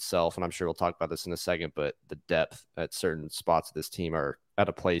team itself, and I'm sure we'll talk about this in a second, but the depth at certain spots of this team are at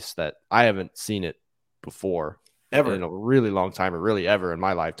a place that I haven't seen it before ever in a really long time, or really ever in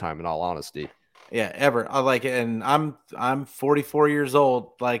my lifetime, in all honesty. Yeah, ever. I like it. And I'm 44 years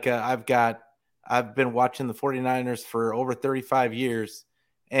old. Like I've been watching the 49ers for over 35 years,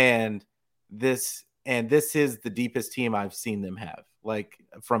 and this is the deepest team I've seen them have, like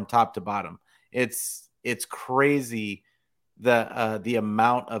from top to bottom. It's crazy the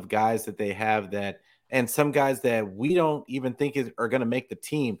amount of guys that they have, that, and some guys that we don't even think are going to make the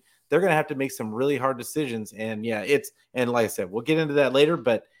team. They're going to have to make some really hard decisions. And and like I said, we'll get into that later,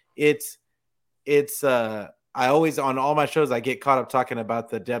 but it's I always, on all my shows, I get caught up talking about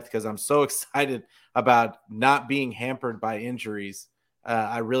the depth because I'm so excited about not being hampered by injuries.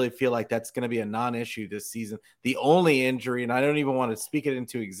 I really feel like that's going to be a non-issue this season. The only injury, and I don't even want to speak it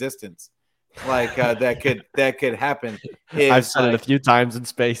into existence, like that could happen. I've said it a few times in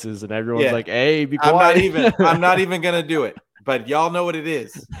spaces, and everyone's like, "Hey, be quiet." I'm not even going to do it, but y'all know what it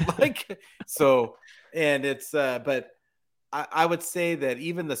is. Like, so, and it's, but I would say that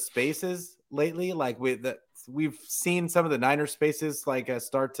even the spaces lately, like we've seen some of the Niner spaces like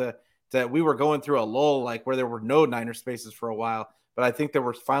start to we were going through a lull, like where there were no Niner spaces for a while, but I think that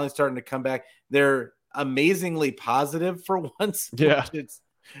we're finally starting to come back. They're amazingly positive for once,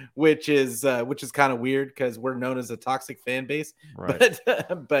 which is kind of weird because we're known as a toxic fan base. Right.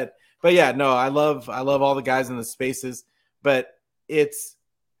 But yeah, no, I love all the guys in the spaces, but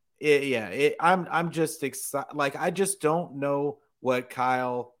I'm just excited. Like, I just don't know what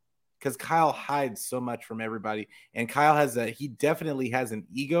Kyle, because Kyle hides so much from everybody, and Kyle he definitely has an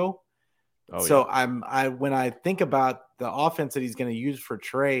ego. So when I think about the offense that he's going to use for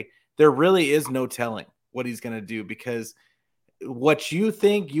Trey, there really is no telling what he's going to do, because what you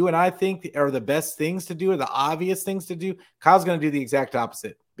and I think are the best things to do, or the obvious things to do, Kyle's going to do the exact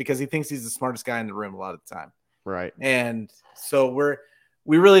opposite, because he thinks he's the smartest guy in the room a lot of the time. Right. And so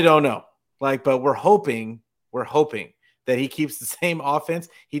we really don't know, but we're hoping that he keeps the same offense.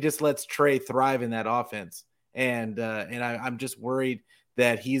 He just lets Trey thrive in that offense. And I'm just worried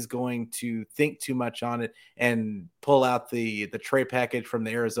that he's going to think too much on it and pull out the Trey package from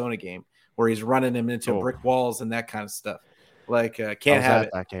the Arizona game, where he's running him into brick walls and that kind of stuff. Like, can't have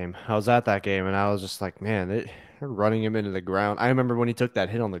it. I was at that game, and I was just like, man, they're running him into the ground. I remember when he took that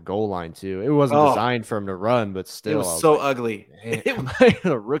hit on the goal line too. It wasn't designed for him to run, but still, it was so ugly.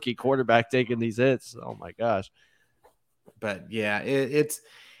 A rookie quarterback taking these hits. Oh my gosh. But yeah, it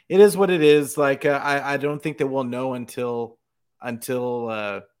is what it is. Like, I don't think that we'll know until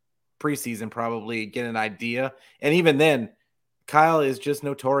preseason, probably get an idea. And even then, Kyle is just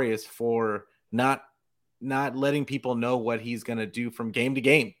notorious for not letting people know what he's going to do from game to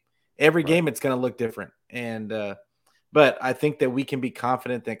game. Every game, it's going to look different. And, but I think that we can be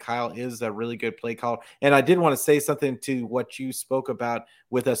confident that Kyle is a really good play caller. And I did want to say something to what you spoke about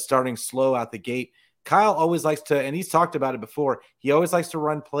with us starting slow out the gate. Kyle always likes to, and he's talked about it before, he always likes to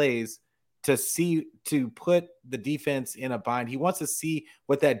run plays to put the defense in a bind. He wants to see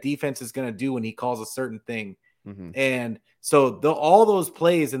what that defense is going to do when he calls a certain thing. Mm-hmm. And so all those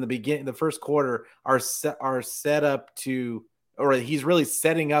plays in the first quarter are set up to, or he's really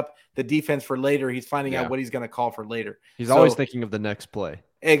setting up the defense for later. He's finding out what he's going to call for later. He's always thinking of the next play.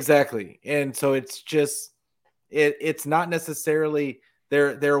 Exactly. And so it's just, it's not necessarily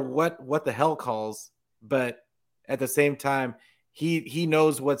they're what the hell calls, but at the same time, he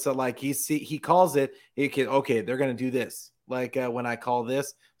knows what's like. He calls it. He can, okay, they're going to do this. Like when I call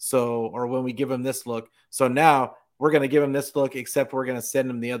this, or when we give him this look. So now we're going to give him this look, except we're going to send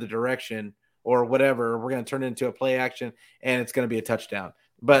him the other direction or whatever. We're going to turn it into a play action, and it's going to be a touchdown.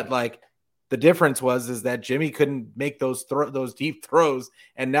 But like, the difference is that Jimmy couldn't make those deep throws,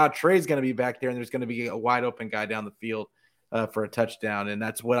 and now Trey's going to be back there, and there's going to be a wide open guy down the field for a touchdown, and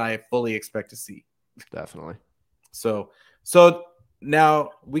that's what I fully expect to see. Definitely. So now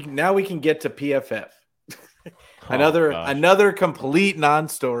we can get to PFF. Oh gosh. Another complete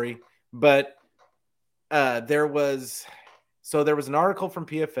non-story, but there was an article from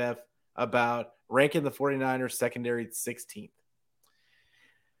PFF about ranking the 49ers secondary 16th.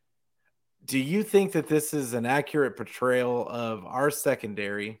 Do you think that this is an accurate portrayal of our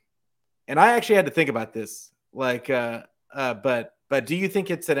secondary? And I actually had to think about this, but do you think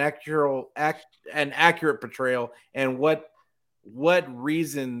it's an accurate portrayal? And what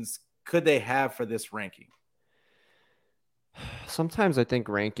reasons could they have for this ranking? Sometimes I think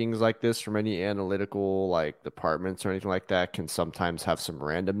rankings like this from any analytical like departments or anything like that can sometimes have some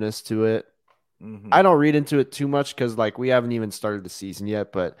randomness to it. Mm-hmm. I don't read into it too much because like we haven't even started the season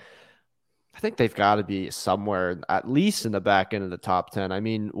yet, but I think they've got to be somewhere at least in the back end of the top 10. I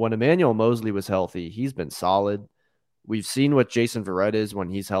mean, when Emmanuel Mosley was healthy, he's been solid. We've seen what Jason Verrett is when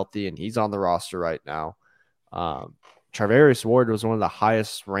he's healthy, and he's on the roster right now. Charvarius Ward was one of the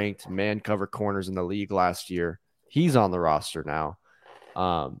highest ranked man cover corners in the league last year. He's on the roster now.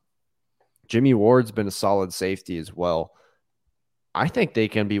 Jimmy Ward's been a solid safety as well. I think they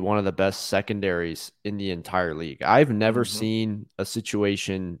can be one of the best secondaries in the entire league. I've never seen a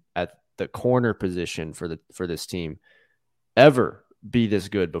situation at the corner position for this team ever be this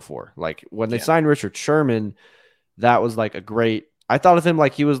good before. Like when they signed Richard Sherman, that was like a great. I thought of him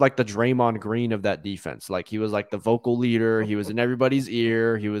like he was like the Draymond Green of that defense. Like he was like the vocal leader. He was in everybody's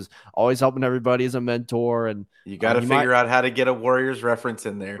ear. He was always helping everybody as a mentor. And you got to figure out how to get a Warriors reference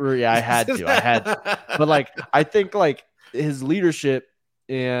in there. Yeah, I had to. But like, I think like his leadership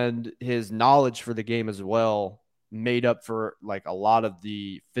and his knowledge for the game as well made up for like a lot of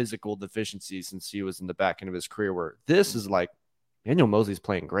the physical deficiencies since he was in the back end of his career. Where this is like, Daniel Mosley's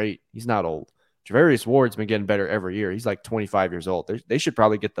playing great. He's not old. Travarius Ward's been getting better every year. He's like 25 years old. They should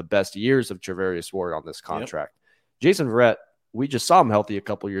probably get the best years of Travarius Ward on this contract. Yep. Jason Verrett, we just saw him healthy a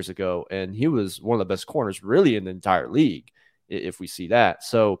couple years ago, and he was one of the best corners really in the entire league, if we see that.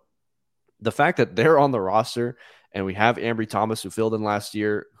 So the fact that they're on the roster and we have Ambry Thomas, who filled in last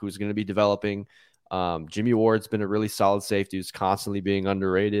year, who's going to be developing. Jimmy Ward's been a really solid safety who's constantly being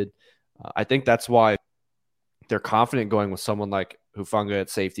underrated. I think that's why they're confident going with someone like Hufanga at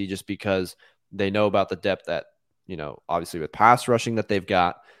safety, just because they know about the depth that, obviously with pass rushing that they've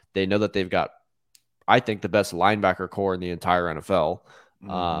got. They know that they've got, I think, the best linebacker core in the entire NFL.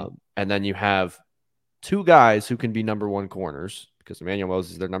 And then you have two guys who can be number one corners, because Emmanuel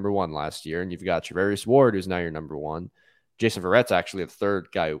Moses is their number one last year. And you've got Travarius Ward, who's now your number one. Jason Verrett's actually the third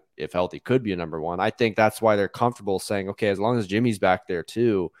guy, if healthy, could be a number one. I think that's why they're comfortable saying, okay, as long as Jimmy's back there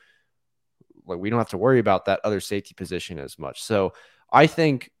too, like we don't have to worry about that other safety position as much. So I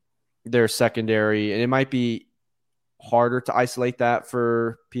think their secondary, and it might be harder to isolate that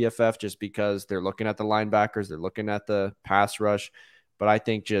for PFF just because they're looking at the linebackers, they're looking at the pass rush. But I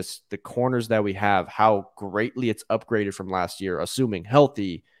think just the corners that we have, how greatly it's upgraded from last year, assuming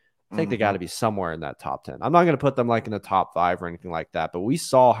healthy, I think they got to be somewhere in that top 10. I'm not going to put them like in the top 5 or anything like that, but we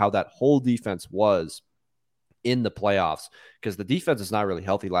saw how that whole defense was in the playoffs, because the defense is not really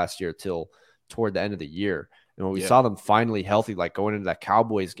healthy last year till toward the end of the year. And when we saw them finally healthy, like going into that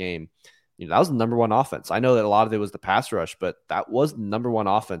Cowboys game, that was the number one offense. I know that a lot of it was the pass rush, but that was the number one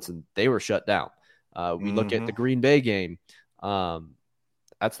offense, and they were shut down. We look at the Green Bay game.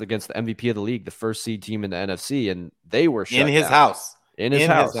 That's against the MVP of the league, the first seed team in the NFC, and they were shut in his down. house. In his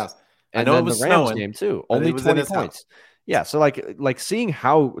house. And I know then it was the Rams snowing, game too. Only 20 points. House. Yeah, so like seeing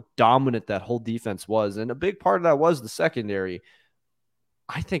how dominant that whole defense was, and a big part of that was the secondary.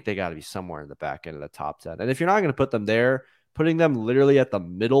 I think they got to be somewhere in the back end of the top 10. And if you're not going to put them there, putting them literally at the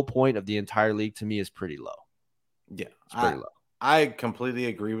middle point of the entire league to me is pretty low. Yeah, it's pretty low. I completely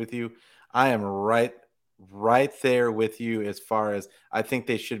agree with you. I am right there with you as far as I think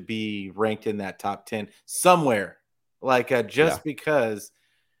they should be ranked in that top 10 somewhere. Because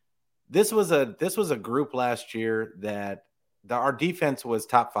this was a group last year that our defense was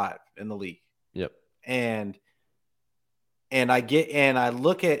top 5 in the league. Yep. And you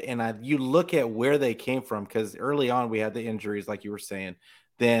look at where they came from, because early on we had the injuries, like you were saying.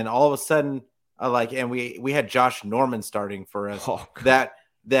 Then all of a sudden, we had Josh Norman starting for us.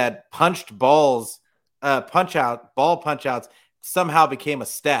 That punched balls, punch outs somehow became a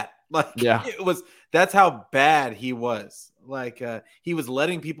stat. That's how bad he was. He was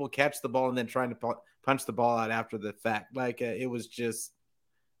letting people catch the ball and then trying to punch the ball out after the fact. It was just.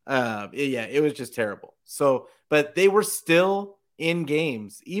 It was just terrible. So, but they were still in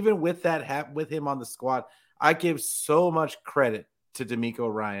games, even with that with him on the squad. I give so much credit to D'Amico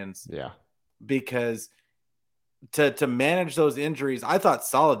Ryans. Yeah, because to manage those injuries, I thought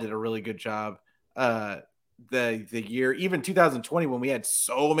Saleh did a really good job the year, even 2020 when we had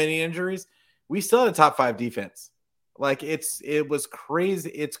so many injuries, we still had a top 5 defense. Like it was crazy.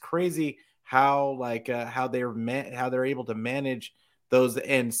 It's crazy how how they're able to manage those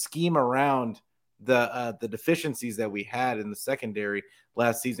and scheme around the deficiencies that we had in the secondary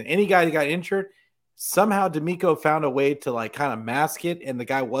last season. Any guy that got injured, somehow D'Amico found a way to like kind of mask it, and the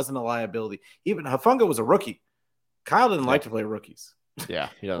guy wasn't a liability. Even Hufanga was a rookie. Kyle didn't like to play rookies. Yeah,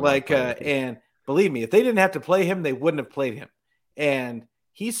 he doesn't and believe me, if they didn't have to play him, they wouldn't have played him. And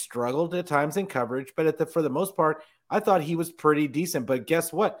he struggled at times in coverage, but for the most part, I thought he was pretty decent. But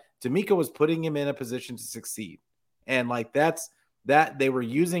guess what? D'Amico was putting him in a position to succeed. And like that they were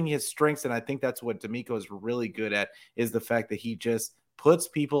using his strengths. And I think that's what D'Amico is really good at, is the fact that he just puts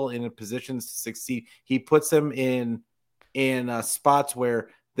people in positions to succeed. He puts them in spots where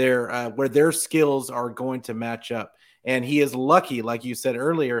their skills are going to match up. And he is lucky, like you said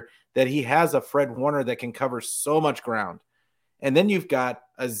earlier, that he has a Fred Warner that can cover so much ground. And then you've got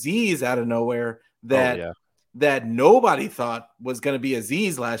Azeez out of nowhere that nobody thought was going to be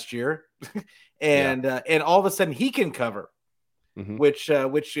Azeez last year. And all of a sudden he can cover, which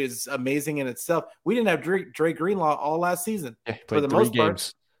is amazing in itself. We didn't have Dre Greenlaw all last season for the most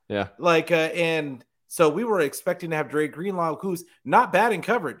part. Yeah. And so we were expecting to have Dre Greenlaw, who's not bad in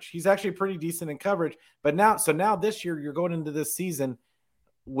coverage. He's actually pretty decent in coverage. But now this year you're going into this season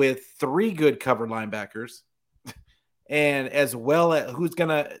with 3 good cover linebackers. And as well as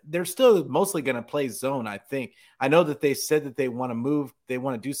they're still mostly going to play zone, I think. I know that they said that they want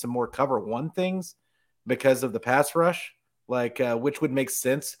to do some more cover 1 things because of the pass rush, which would make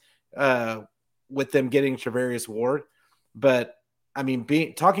sense with them getting Travarius Ward. But I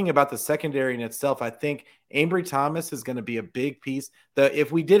mean, talking about the secondary in itself, I think Ambry Thomas is going to be a big piece.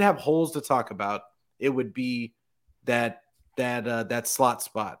 If we did have holes to talk about, it would be that slot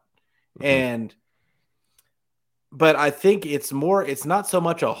spot. But I think it's not so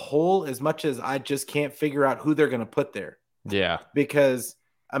much a hole as much as I just can't figure out who they're going to put there. Yeah. Because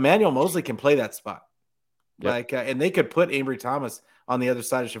Emmanuel Mosley can play that spot. Yep. And they could put Ambry Thomas on the other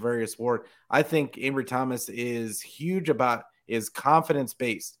side of Travarius Ward. I think Ambry Thomas is huge is confidence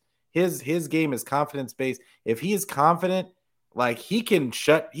based. His game is confidence based. If he is confident, he can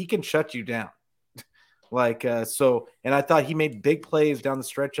shut you down. And I thought he made big plays down the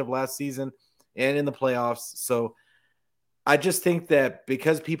stretch of last season and in the playoffs. So I just think that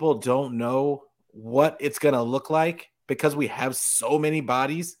because people don't know what it's going to look like, because we have so many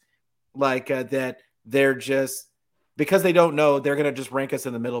bodies that they're just, because they don't know, they're going to just rank us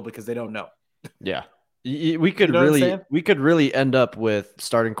in the middle because they don't know. Yeah. We could really end up with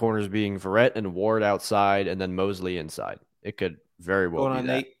starting corners being Verrett and Ward outside and then Mosley inside. It could very well be that.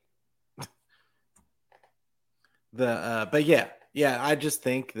 Nate. But yeah, I just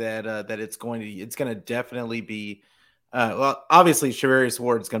think that it's going to definitely be well, obviously Travarius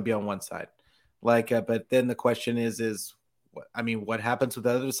Ward is going to be on one side. But then the question is what happens with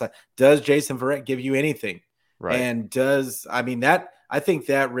the other side? Does Jason Verrett give you anything? Right. And I think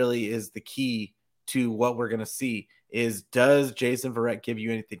that really is the key to what we're going to see is, does Jason Verrett give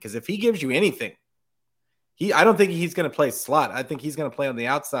you anything? Because if he gives you anything, I don't think he's going to play slot. I think he's going to play on the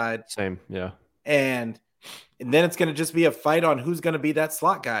outside. Same. Yeah. And then it's going to just be a fight on who's going to be that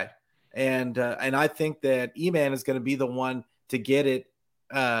slot guy. And I think that E-Man is going to be the one to get it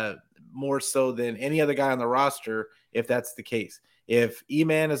more so than any other guy on the roster, if that's the case. If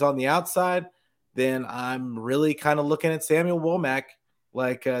E-Man is on the outside, then I'm really kind of looking at Samuel Womack.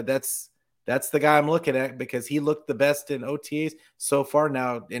 That's the guy I'm looking at because he looked the best in OTAs so far.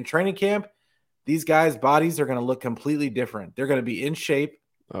 Now, in training camp, these guys' bodies are going to look completely different. They're going to be in shape.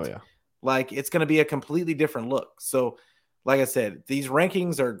 Oh, yeah. It's going to be a completely different look. So, like I said, these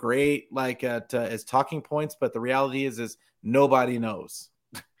rankings are great, as talking points, but the reality is nobody knows.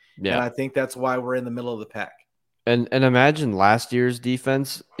 Yeah. And I think that's why we're in the middle of the pack. And imagine last year's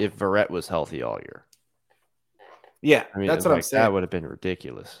defense if Verrett was healthy all year. Yeah, that's what I'm saying. That would have been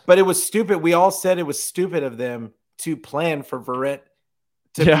ridiculous. But it was stupid. We all said it was stupid of them to plan for Verrett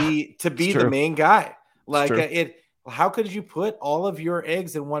to be the main guy. How could you put all of your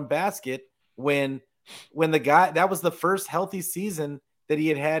eggs in one basket when the guy, that was the first healthy season that he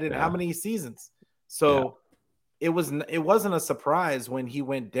had in how many seasons? So it wasn't a surprise when he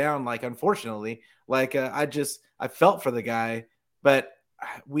went down. Unfortunately, I felt for the guy, but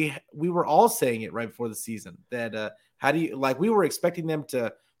we were all saying it right before the season that we were expecting them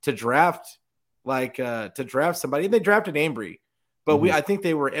to draft somebody, and they drafted Ambry, but I think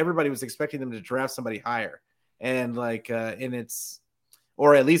everybody was expecting them to draft somebody higher, and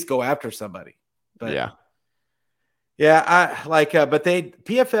or at least go after somebody. But but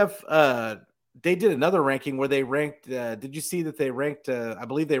PFF they did another ranking where they ranked. Did you see that they ranked? I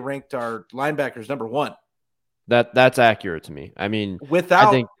believe they ranked our linebackers number one That's accurate to me. I mean, I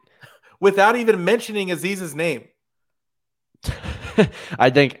without think without even mentioning Aziz's name. I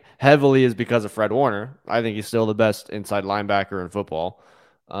think heavily is because of Fred Warner. I think he's still the best inside linebacker in football.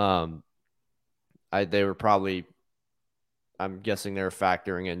 Um, they were probably, I'm guessing they're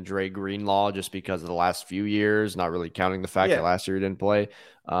factoring in Dre Greenlaw just because of the last few years, not really counting the fact that Yeah, last year he didn't play.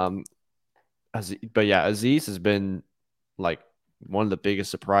 But yeah, Aziz has been like one of the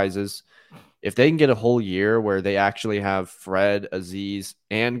biggest surprises. If they can get a whole year where they actually have Fred, Aziz,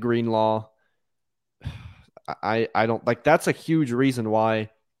 and Greenlaw, I don't like that's a huge reason why,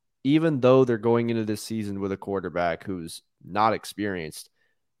 even though they're going into this season with a quarterback who's not experienced,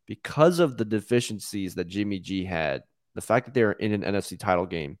 because of the deficiencies that Jimmy G had, the fact that they're in an NFC title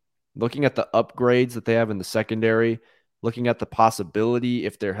game, looking at the upgrades that they have in the secondary, looking at the possibility,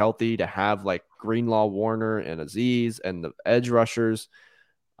 if they're healthy, to have like Greenlaw, Warner, and Aziz and the edge rushers,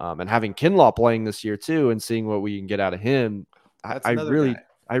 and having Kinlaw playing this year too, and seeing what we can get out of him, that's I another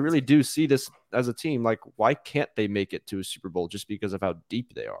guy. really do see this as a team. Like, why can't they make it to a Super Bowl just because of how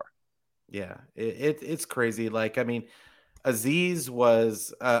deep they are? Yeah, it's crazy. Like, I mean, Aziz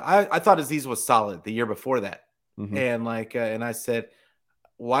was. I thought Aziz was solid the year before that, Mm-hmm. and and I said,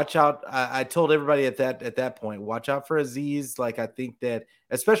 watch out. I told everybody at that point, watch out for Aziz. Like, I think that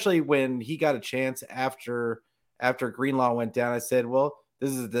especially when he got a chance after Greenlaw went down, I said, well,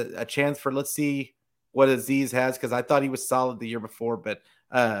 this is a chance for let's see what Aziz has, because I thought he was solid the year before, but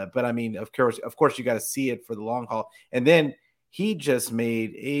I mean, of course, you got to see it for the long haul, and then he just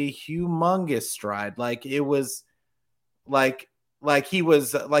made a humongous stride. Like it was like like he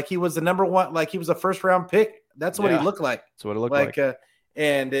was the number one, like he was a first round pick. That's what he Yeah, looked like. that's what it looked Like like.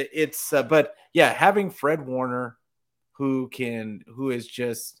 and it's but yeah, having Fred Warner who is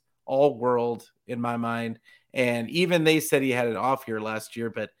just all world in my mind. And even they said he had it off here last year,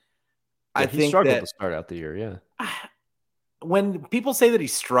 but I Yeah, he think struggled to that start out the year. Yeah. when people say that he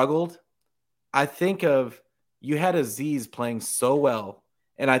struggled, I think of you had Aziz playing so well.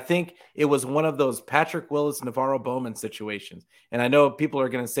 And I think it was one of those Patrick Willis, Navarro Bowman situations. And I know people are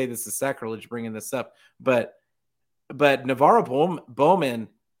going to say this is sacrilege bringing this up, but Bowman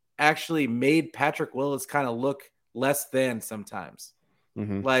actually made Patrick Willis kind of look less than sometimes.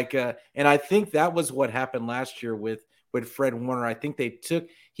 Mm-hmm. Like, and I think that was what happened last year with Fred Warner. I think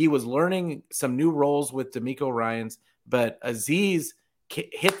he was learning some new roles with D'Amico Ryans, but Aziz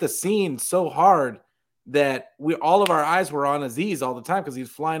hit the scene so hard that all of our eyes were on Aziz all the time because he was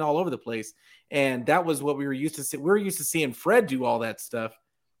flying all over the place, and that was what we were used to see. We were used to seeing Fred do all that stuff,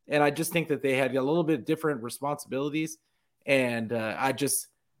 and I just think that they had a little bit different responsibilities, and I just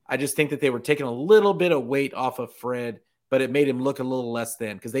think that they were taking a little bit of weight off of Fred, but it made him look a little less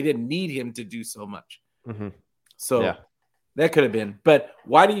than because they didn't need him to do so much. Mm-hmm. Yeah. So that could have been. But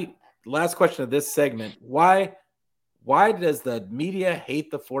why do you, last question of this segment, why does the media hate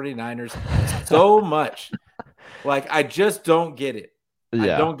the 49ers so much? Like, I just don't get it. I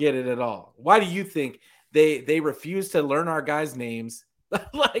Yeah. don't get it at all. Why do you think they refuse to learn our guys' names?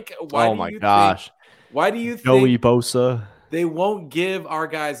 Like, Oh my gosh. why do you Joey think Bosa. they won't give our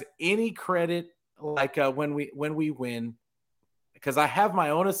guys any credit like when we win? Because I have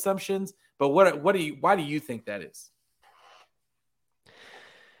my own assumptions, but why do you think that is?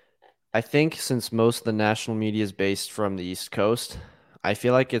 I think since most of the national media is based from the East Coast, I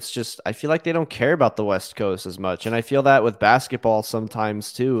feel like I feel like they don't care about the West Coast as much. And I feel that with basketball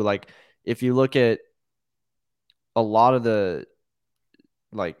sometimes too. Like if you look at a lot of the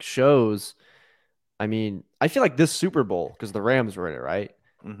like shows, I mean, I feel like this Super Bowl, because the Rams were in it, right?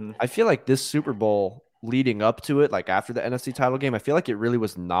 Mm-hmm. I feel like this Super Bowl leading up to it, like after the NFC title game, I feel like it really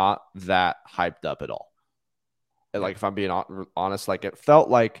was not that hyped up at all. And, Yeah. like, if I'm being honest, like it felt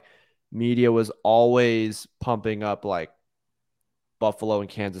like media was always pumping up like Buffalo and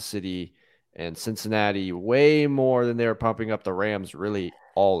Kansas City and Cincinnati way more than they were pumping up the Rams really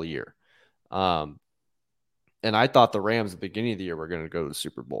all year. Um, and I thought the Rams at the beginning of the year were going to go to the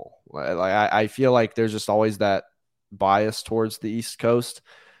Super Bowl. Like I feel like there's just always that bias towards the East Coast.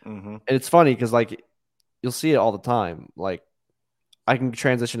 Mm-hmm. And it's funny because like you'll see it all the time. Like I can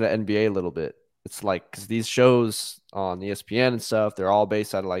transition to NBA a little bit. It's like because these shows on ESPN and stuff, they're all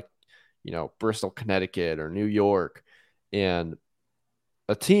based out of like, Bristol, Connecticut or New York. And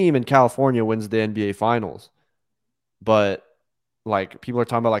a team in California wins the NBA finals. But like people are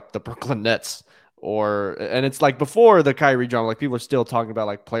talking about like the Brooklyn Nets and it's like before the Kyrie drama, like people are still talking about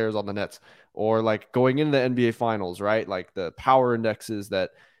like players on the Nets or like going into the NBA finals, right? Like the power indexes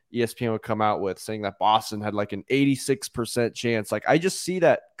that ESPN would come out with saying that Boston had like an 86% chance. Like I just see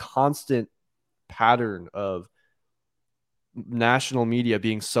that constant pattern of national media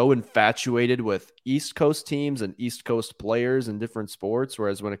being so infatuated with East Coast teams and East Coast players in different sports,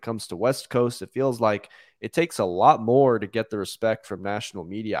 whereas when it comes to West Coast, it feels like it takes a lot more to get the respect from national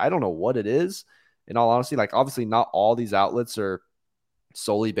media. I don't know what it is, in all honesty. Like, obviously not all these outlets are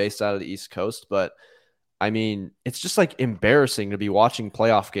solely based out of the East Coast, but I mean, it's just like embarrassing to be watching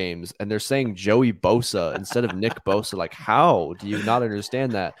playoff games and they're saying Joey Bosa instead of Nick Bosa. Like, how do you not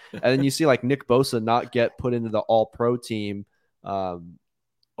understand that? And then you see like Nick Bosa not get put into the All Pro team, over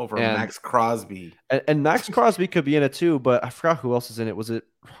and Max Crosby. And Max Crosby could be in it too, but I forgot who else is in it. Was it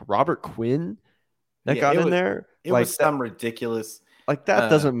Robert Quinn that got in there? It was some ridiculous. Like that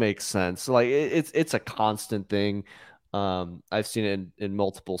doesn't make sense. Like it's a constant thing. I've seen it in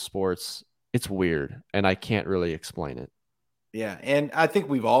multiple sports. It's weird, and I can't really explain it. Yeah, and I think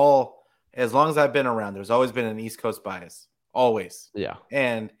we've all, as long as I've been around, there's always been an East Coast bias, always. Yeah,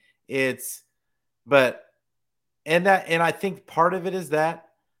 and I think part of it is that.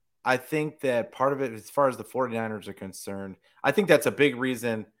 I think that part of it, as far as the 49ers are concerned, I think that's a big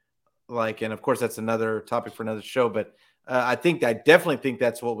reason. Like, and of course, that's another topic for another show, but I definitely think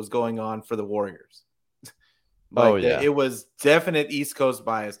that's what was going on for the Warriors. It was definite East Coast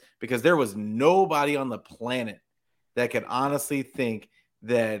bias because there was nobody on the planet that could honestly think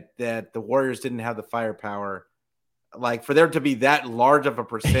that the Warriors didn't have the firepower, like for there to be that large of a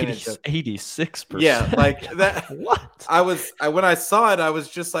percentage. 86%. Yeah, like that. What? When I saw it, I was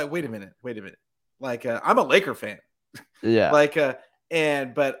just like, wait a minute. Like, I'm a Laker fan. Yeah.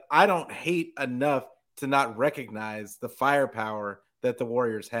 But I don't hate enough to not recognize the firepower that the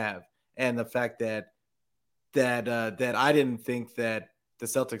Warriors have and the fact that I didn't think that the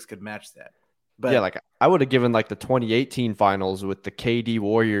Celtics could match that. But yeah, like I would have given like the 2018 finals with the KD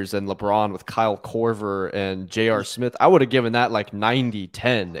Warriors and LeBron with Kyle Korver and J.R. Smith. I would have given that like 90-10,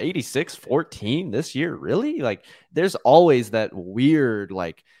 86-14 this year. Really? Like there's always that weird,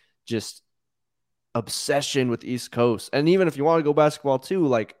 like just obsession with East Coast. And even if you want to go basketball too,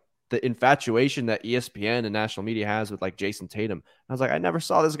 like the infatuation that ESPN and national media has with like Jason Tatum. I was like, I never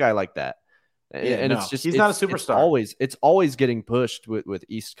saw this guy like that. And it's just, he's not a superstar. It's always getting pushed with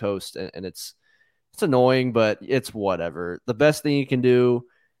East Coast, and it's annoying, but it's whatever. The best thing you can do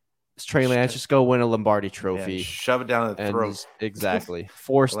is Trey Lance just go win a Lombardi trophy. Yeah, shove it down the throat. Exactly.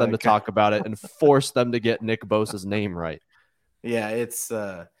 Force them to talk about it and force them to get Nick Bosa's name right. Yeah, it's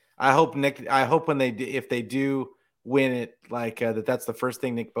I hope if they do win it, like that's the first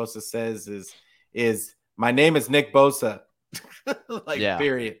thing Nick Bosa says is my name is Nick Bosa.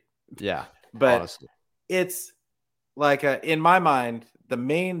 Period. Yeah. But honestly, it's like in my mind, the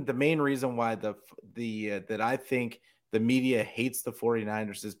main reason why that I think the media hates the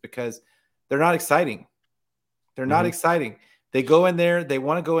 49ers is because they're not exciting. They're not exciting. They go in there, they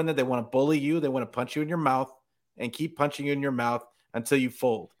want to go in there, they want to bully you, they want to punch you in your mouth and keep punching you in your mouth until you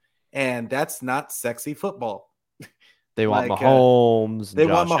fold. And that's not sexy football. They want Mahomes. They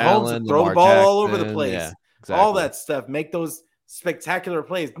want Mahomes Allen, to throw the ball all over the place. Yeah, exactly. All that stuff. Make those spectacular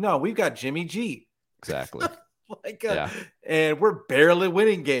plays. No, we've got Jimmy G. Exactly. And we're barely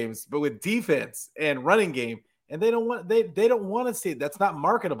winning games, but with defense and running game, and they don't want to see it. That's not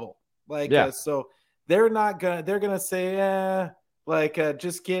marketable. So they're gonna say,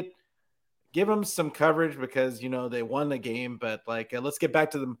 just give them some coverage because they won the game, but let's get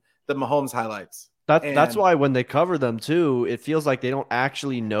back to the Mahomes highlights. That's why when they cover them too, it feels like they don't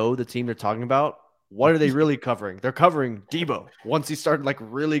actually know the team they're talking about. What are they really covering? They're covering Debo once he started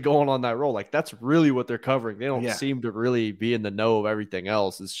really going on that roll. Like that's really what they're covering. They don't seem to really be in the know of everything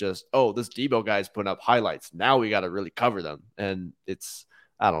else. It's just, oh, this Debo guy's putting up highlights. Now we got to really cover them. And it's,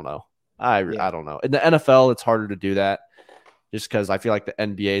 I don't know. I don't know. In the NFL, it's harder to do that just because I feel like the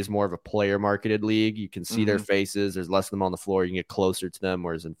NBA is more of a player marketed league. You can see their faces. There's less of them on the floor. You can get closer to them.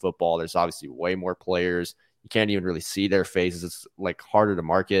 Whereas in football, there's obviously way more players. You can't even really see their faces. It's harder to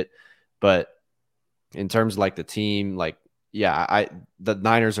market, but in terms of the team, the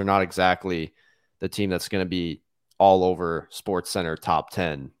Niners are not exactly the team that's going to be all over Sports Center top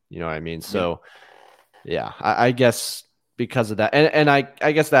 10. You know what I mean? So I guess because of that, and I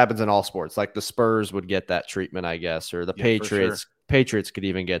guess that happens in all sports. Like the Spurs would get that treatment, I guess, or the Patriots. Sure. Patriots could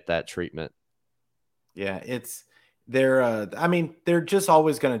even get that treatment. Yeah, they're just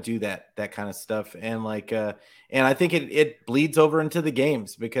always going to do that kind of stuff, and and I think it bleeds over into the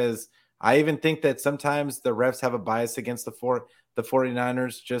games because I even think that sometimes the refs have a bias against the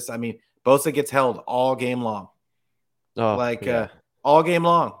 49ers. Bosa gets held all game long. All game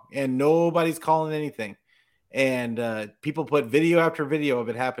long, and nobody's calling anything. And people put video after video of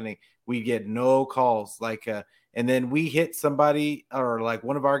it happening. We get no calls. and then we hit somebody or like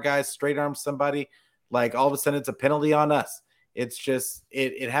one of our guys straight arm somebody, like all of a sudden it's a penalty on us. It's just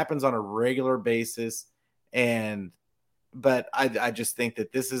it happens on a regular basis, and but I just think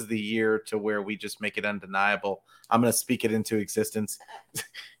that this is the year to where we just make it undeniable. I'm going to speak it into existence,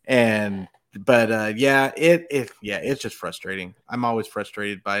 and yeah, it's just frustrating. I'm always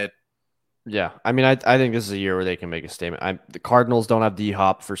frustrated by it. Yeah, I mean, I think this is a year where they can make a statement. The Cardinals don't have D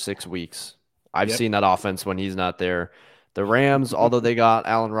Hop for 6 weeks. I've Yep. seen that offense when he's not there. The Rams, although they got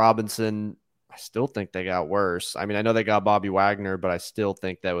Allen Robinson, I still think they got worse. I mean, I know they got Bobby Wagner, but I still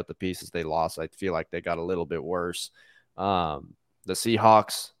think that with the pieces they lost, I feel like they got a little bit worse. The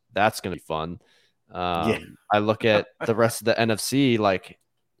Seahawks, that's going to be fun. Yeah. I look at the rest of the NFC, like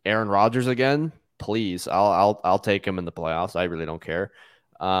Aaron Rodgers again. Please, I'll take him in the playoffs. I really don't care.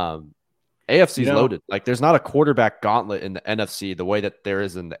 AFC's loaded. Like, there's not a quarterback gauntlet in the NFC the way that there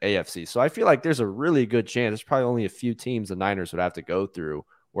is in the AFC. So I feel like there's a really good chance. There's probably only a few teams the Niners would have to go through.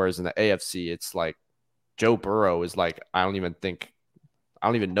 Whereas in the AFC, it's like Joe Burrow is like, I don't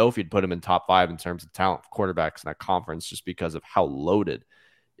even know if you'd put him in top 5 in terms of talent of quarterbacks in that conference just because of how loaded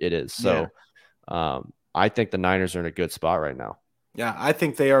it is. So I think the Niners are in a good spot right now. Yeah, I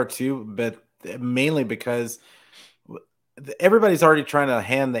think they are too, but mainly because everybody's already trying to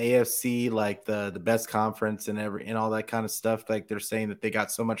hand the AFC like the best conference and all that kind of stuff. Like they're saying that they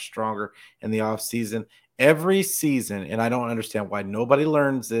got so much stronger in the offseason. Every season, and I don't understand why nobody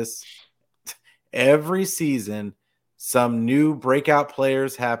learns this. Every season, some new breakout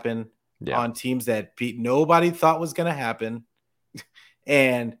players happen on teams that nobody thought was going to happen.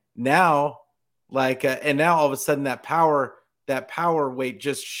 And now, now all of a sudden that power weight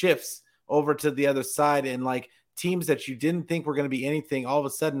just shifts over to the other side, and like teams that you didn't think were going to be anything, all of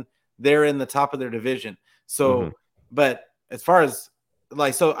a sudden they're in the top of their division. So, but as far as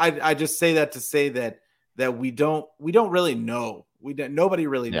I just say that to say that we don't really know. Nobody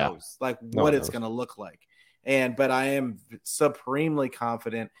really knows what it's going to look like. But I am supremely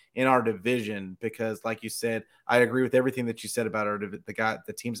confident in our division because, like you said, I agree with everything that you said about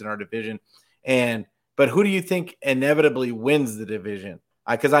the teams in our division. But who do you think inevitably wins the division?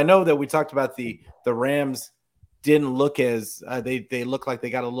 Because I know that we talked about the Rams didn't look as they look like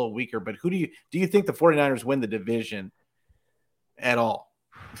they got a little weaker. But who do you think the 49ers win the division at all?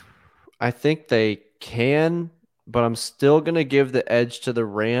 I think they can, but I'm still going to give the edge to the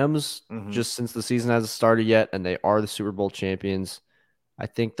Rams just since the season hasn't started yet and they are the Super Bowl champions. I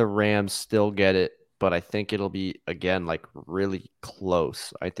think the Rams still get it, but I think it'll be, again, like really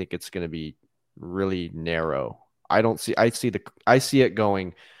close. I think it's going to be really narrow. I see it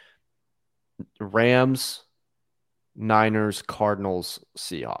going Rams, Niners, Cardinals,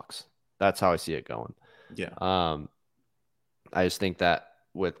 Seahawks. That's how I see it going. Yeah. I just think that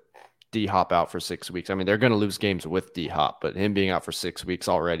with D-Hop out for 6 weeks, I mean, they're going to lose games with D-Hop, but him being out for 6 weeks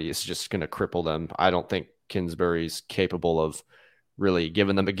already is just going to cripple them. I don't think Kingsbury's capable of really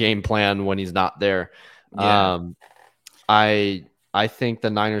giving them a game plan when he's not there. Yeah. I think the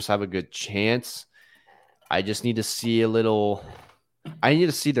Niners have a good chance. I just need to see I need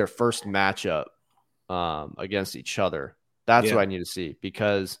to see their first matchup against each other. That's what I need to see,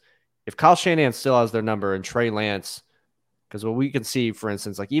 because if Kyle Shanahan still has their number and Trey Lance, because what we can see, for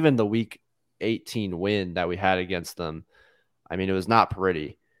instance, like even the week 18 win that we had against them, I mean, it was not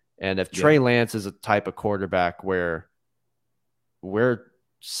pretty. And if Trey Lance is a type of quarterback where we're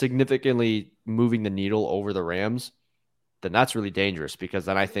significantly moving the needle over the Rams, then that's really dangerous, because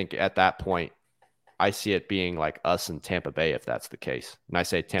then I think at that point, I see it being like us and Tampa Bay if that's the case. And I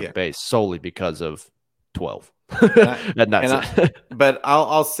say Tampa Bay solely because of 12. But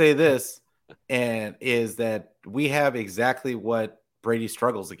I'll say this, and is that we have exactly what Brady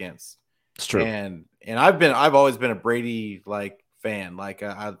struggles against. It's true. And I've always been a Brady fan,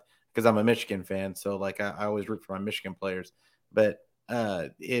 because I'm a Michigan fan, so I always root for my Michigan players. But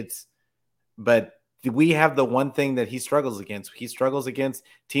we have the one thing that he struggles against. He struggles against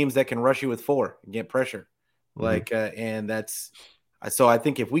teams that can rush you with 4 and get pressure. And that's so I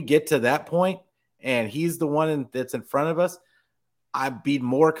think if we get to that point and he's the one that's in front of us, I'd be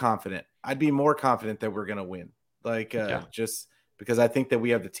more confident. I'd be more confident that we're going to win. Just because I think that we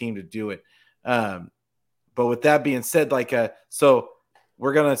have the team to do it. But with that being said, so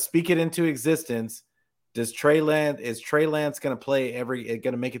we're going to speak it into existence. Is Trey Lance going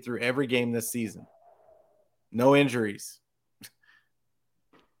to make it through every game this season? No injuries.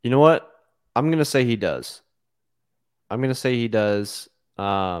 You know what? I'm going to say he does. I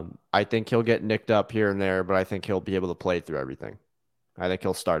think he'll get nicked up here and there, but I think he'll be able to play through everything. I think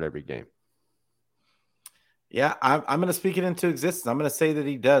he'll start every game. Yeah, I'm going to speak it into existence. I'm going to say that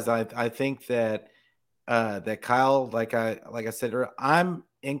he does. I think that that Kyle, like I said earlier, I'm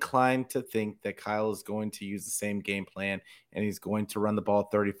inclined to think that Kyle is going to use the same game plan, and he's going to run the ball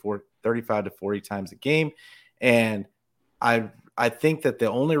 35 to 40 times a game. And I think that the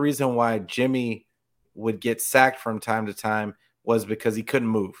only reason why Jimmy would get sacked from time to time was because he couldn't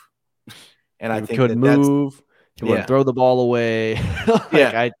move. And I He think could that that's move. He wouldn't yeah. throw the ball away. Like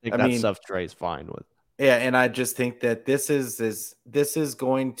Yeah. I think I that mean, stuff Trey's fine with. yeah, and I just think that this is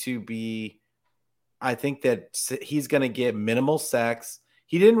going to be. I think that he's going to get minimal sacks.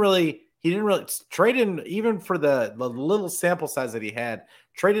 He didn't really Trey didn't, even for the little sample size that he had.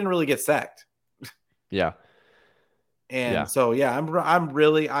 Trey didn't really get sacked. Yeah. And Yeah. so, yeah, I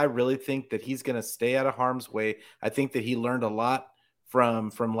really think that he's going to stay out of harm's way. I think that he learned a lot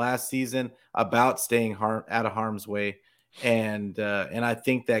from last season about staying out of harm's way. And I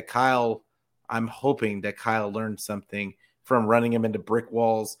think that I'm hoping that Kyle learned something from running him into brick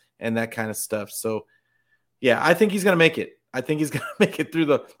walls and that kind of stuff. So, yeah, I think he's going to make it. I think he's going to make it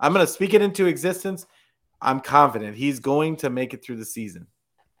through I'm going to speak it into existence. I'm confident he's going to make it through the season.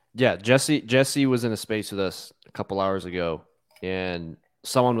 Yeah, Jesse was in a space with us a couple hours ago, and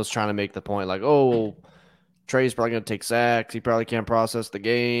someone was trying to make the point like, "Oh, Trey's probably going to take sacks. He probably can't process the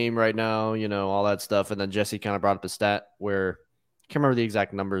game right now, all that stuff." And then Jesse kind of brought up a stat where I can't remember the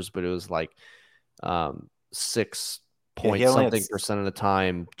exact numbers, but it was like 6 Yeah, he point only had something percent of the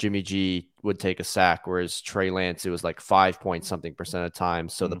time Jimmy G would take a sack, whereas Trey Lance, it was like 5 point something percent of the time.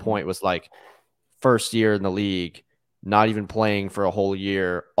 So the point was like first year in the league, not even playing for a whole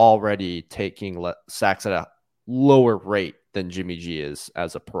year, already taking sacks at a lower rate than Jimmy G is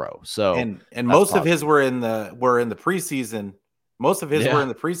as a pro. So and most of his were in the preseason. Most of his were in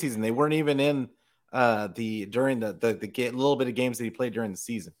the preseason. They weren't even in during the little bit of games that he played during the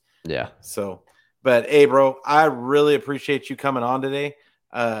season. Yeah. So, but hey, bro, I really appreciate you coming on today.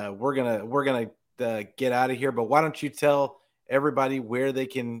 We're gonna get out of here, but why don't you tell everybody where they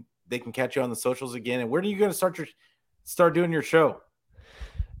can catch you on the socials again, and where are you going to start doing your show?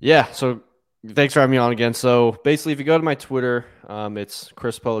 Yeah. So thanks for having me on again. So basically, if you go to my Twitter, it's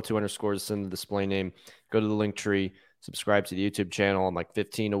Chris Polo 2 _ in the display name. Go to the link tree, subscribe to the YouTube channel. I'm like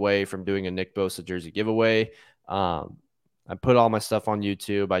 15 away from doing a Nick Bosa jersey giveaway. I put all my stuff on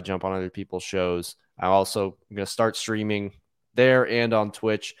YouTube. I jump on other people's shows. I'm going to start streaming there and on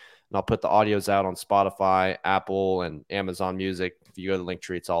Twitch, and I'll put the audios out on Spotify, Apple, and Amazon Music. If you go to the link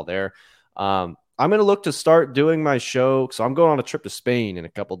tree, it's all there. I'm going to look to start doing my show. So I'm going on a trip to Spain in a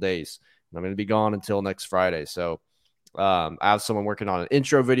couple days. And I'm going to be gone until next Friday. So I have someone working on an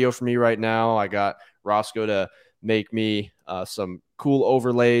intro video for me right now. I got Roscoe to make me some cool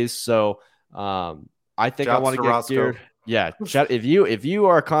overlays. So I think I want to get geared. Yeah, if you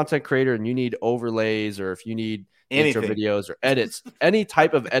are a content creator and you need overlays, or if you need intro videos or edits, any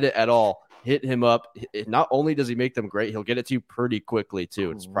type of edit at all, hit him up. Not only does he make them great, he'll get it to you pretty quickly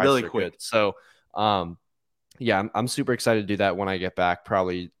too. It's really quick. Good. So, yeah, I'm super excited to do that when I get back.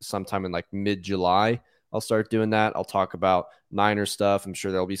 Probably sometime in like mid-July, I'll start doing that. I'll talk about Niner stuff. I'm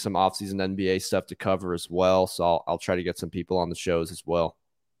sure there'll be some offseason NBA stuff to cover as well. So I'll try to get some people on the shows as well.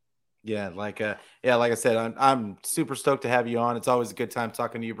 Yeah, like I said, I'm super stoked to have you on. It's always a good time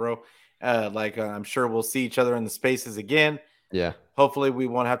talking to you, bro. I'm sure we'll see each other in the spaces again. Yeah. Hopefully, we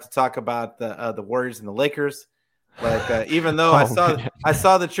won't have to talk about the Warriors and the Lakers. Even though I saw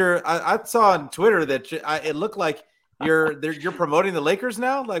that I saw on Twitter that it looked like you're promoting the Lakers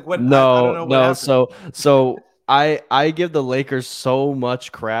now. Like what? No, I don't know what happened. So I give the Lakers so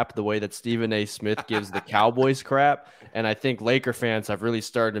much crap the way that Stephen A. Smith gives the Cowboys crap. And I think Laker fans have really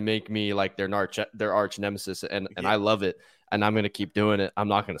started to make me like their arch nemesis. And I love it. And I'm going to keep doing it. I'm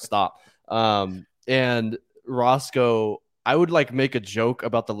not going to stop. And Roscoe, I would like make a joke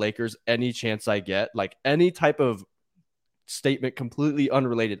about the Lakers any chance I get, like any type of statement completely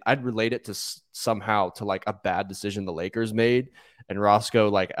unrelated. I'd relate it to somehow to like a bad decision the Lakers made. And Roscoe,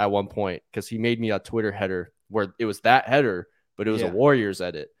 like at one point, because he made me a Twitter header where it was that header, but it was a Warriors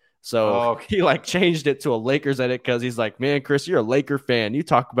edit. So he like changed it to a Lakers edit because he's like, man, Chris, you're a Laker fan. You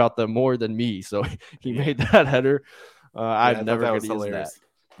talk about them more than me. So he made that header. I'm never going to use that.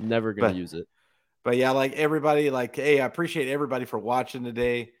 Never going to use it. But yeah, like everybody, like, hey, I appreciate everybody for watching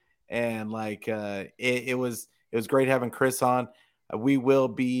today. And like it was great having Chris on. We will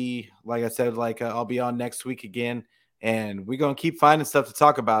be, like I said, I'll be on next week again. And we're going to keep finding stuff to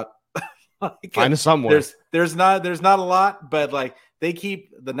talk about. Find us somewhere. There's not a lot, but like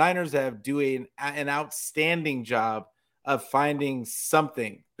the Niners have doing an outstanding job of finding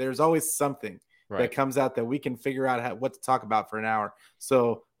something. There's always something that comes out that we can figure out what to talk about for an hour.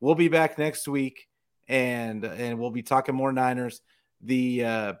 So we'll be back next week, and we'll be talking more Niners.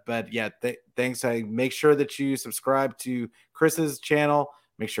 But yeah, thanks. I make sure that you subscribe to Chris's channel.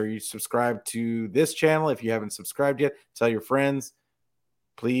 Make sure you subscribe to this channel if you haven't subscribed yet. Tell your friends.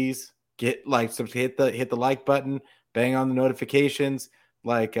 Please hit the like button, bang on the notifications,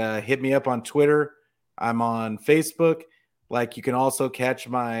 hit me up on Twitter. I'm on Facebook. Like, you can also catch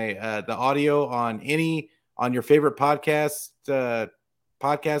my the audio on your favorite podcast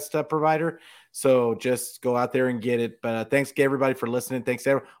provider. So just go out there and get it. But thanks everybody for listening. Thanks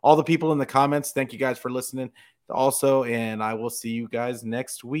all the people in the comments. Thank you guys for listening also, and I will see you guys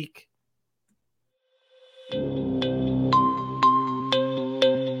next week.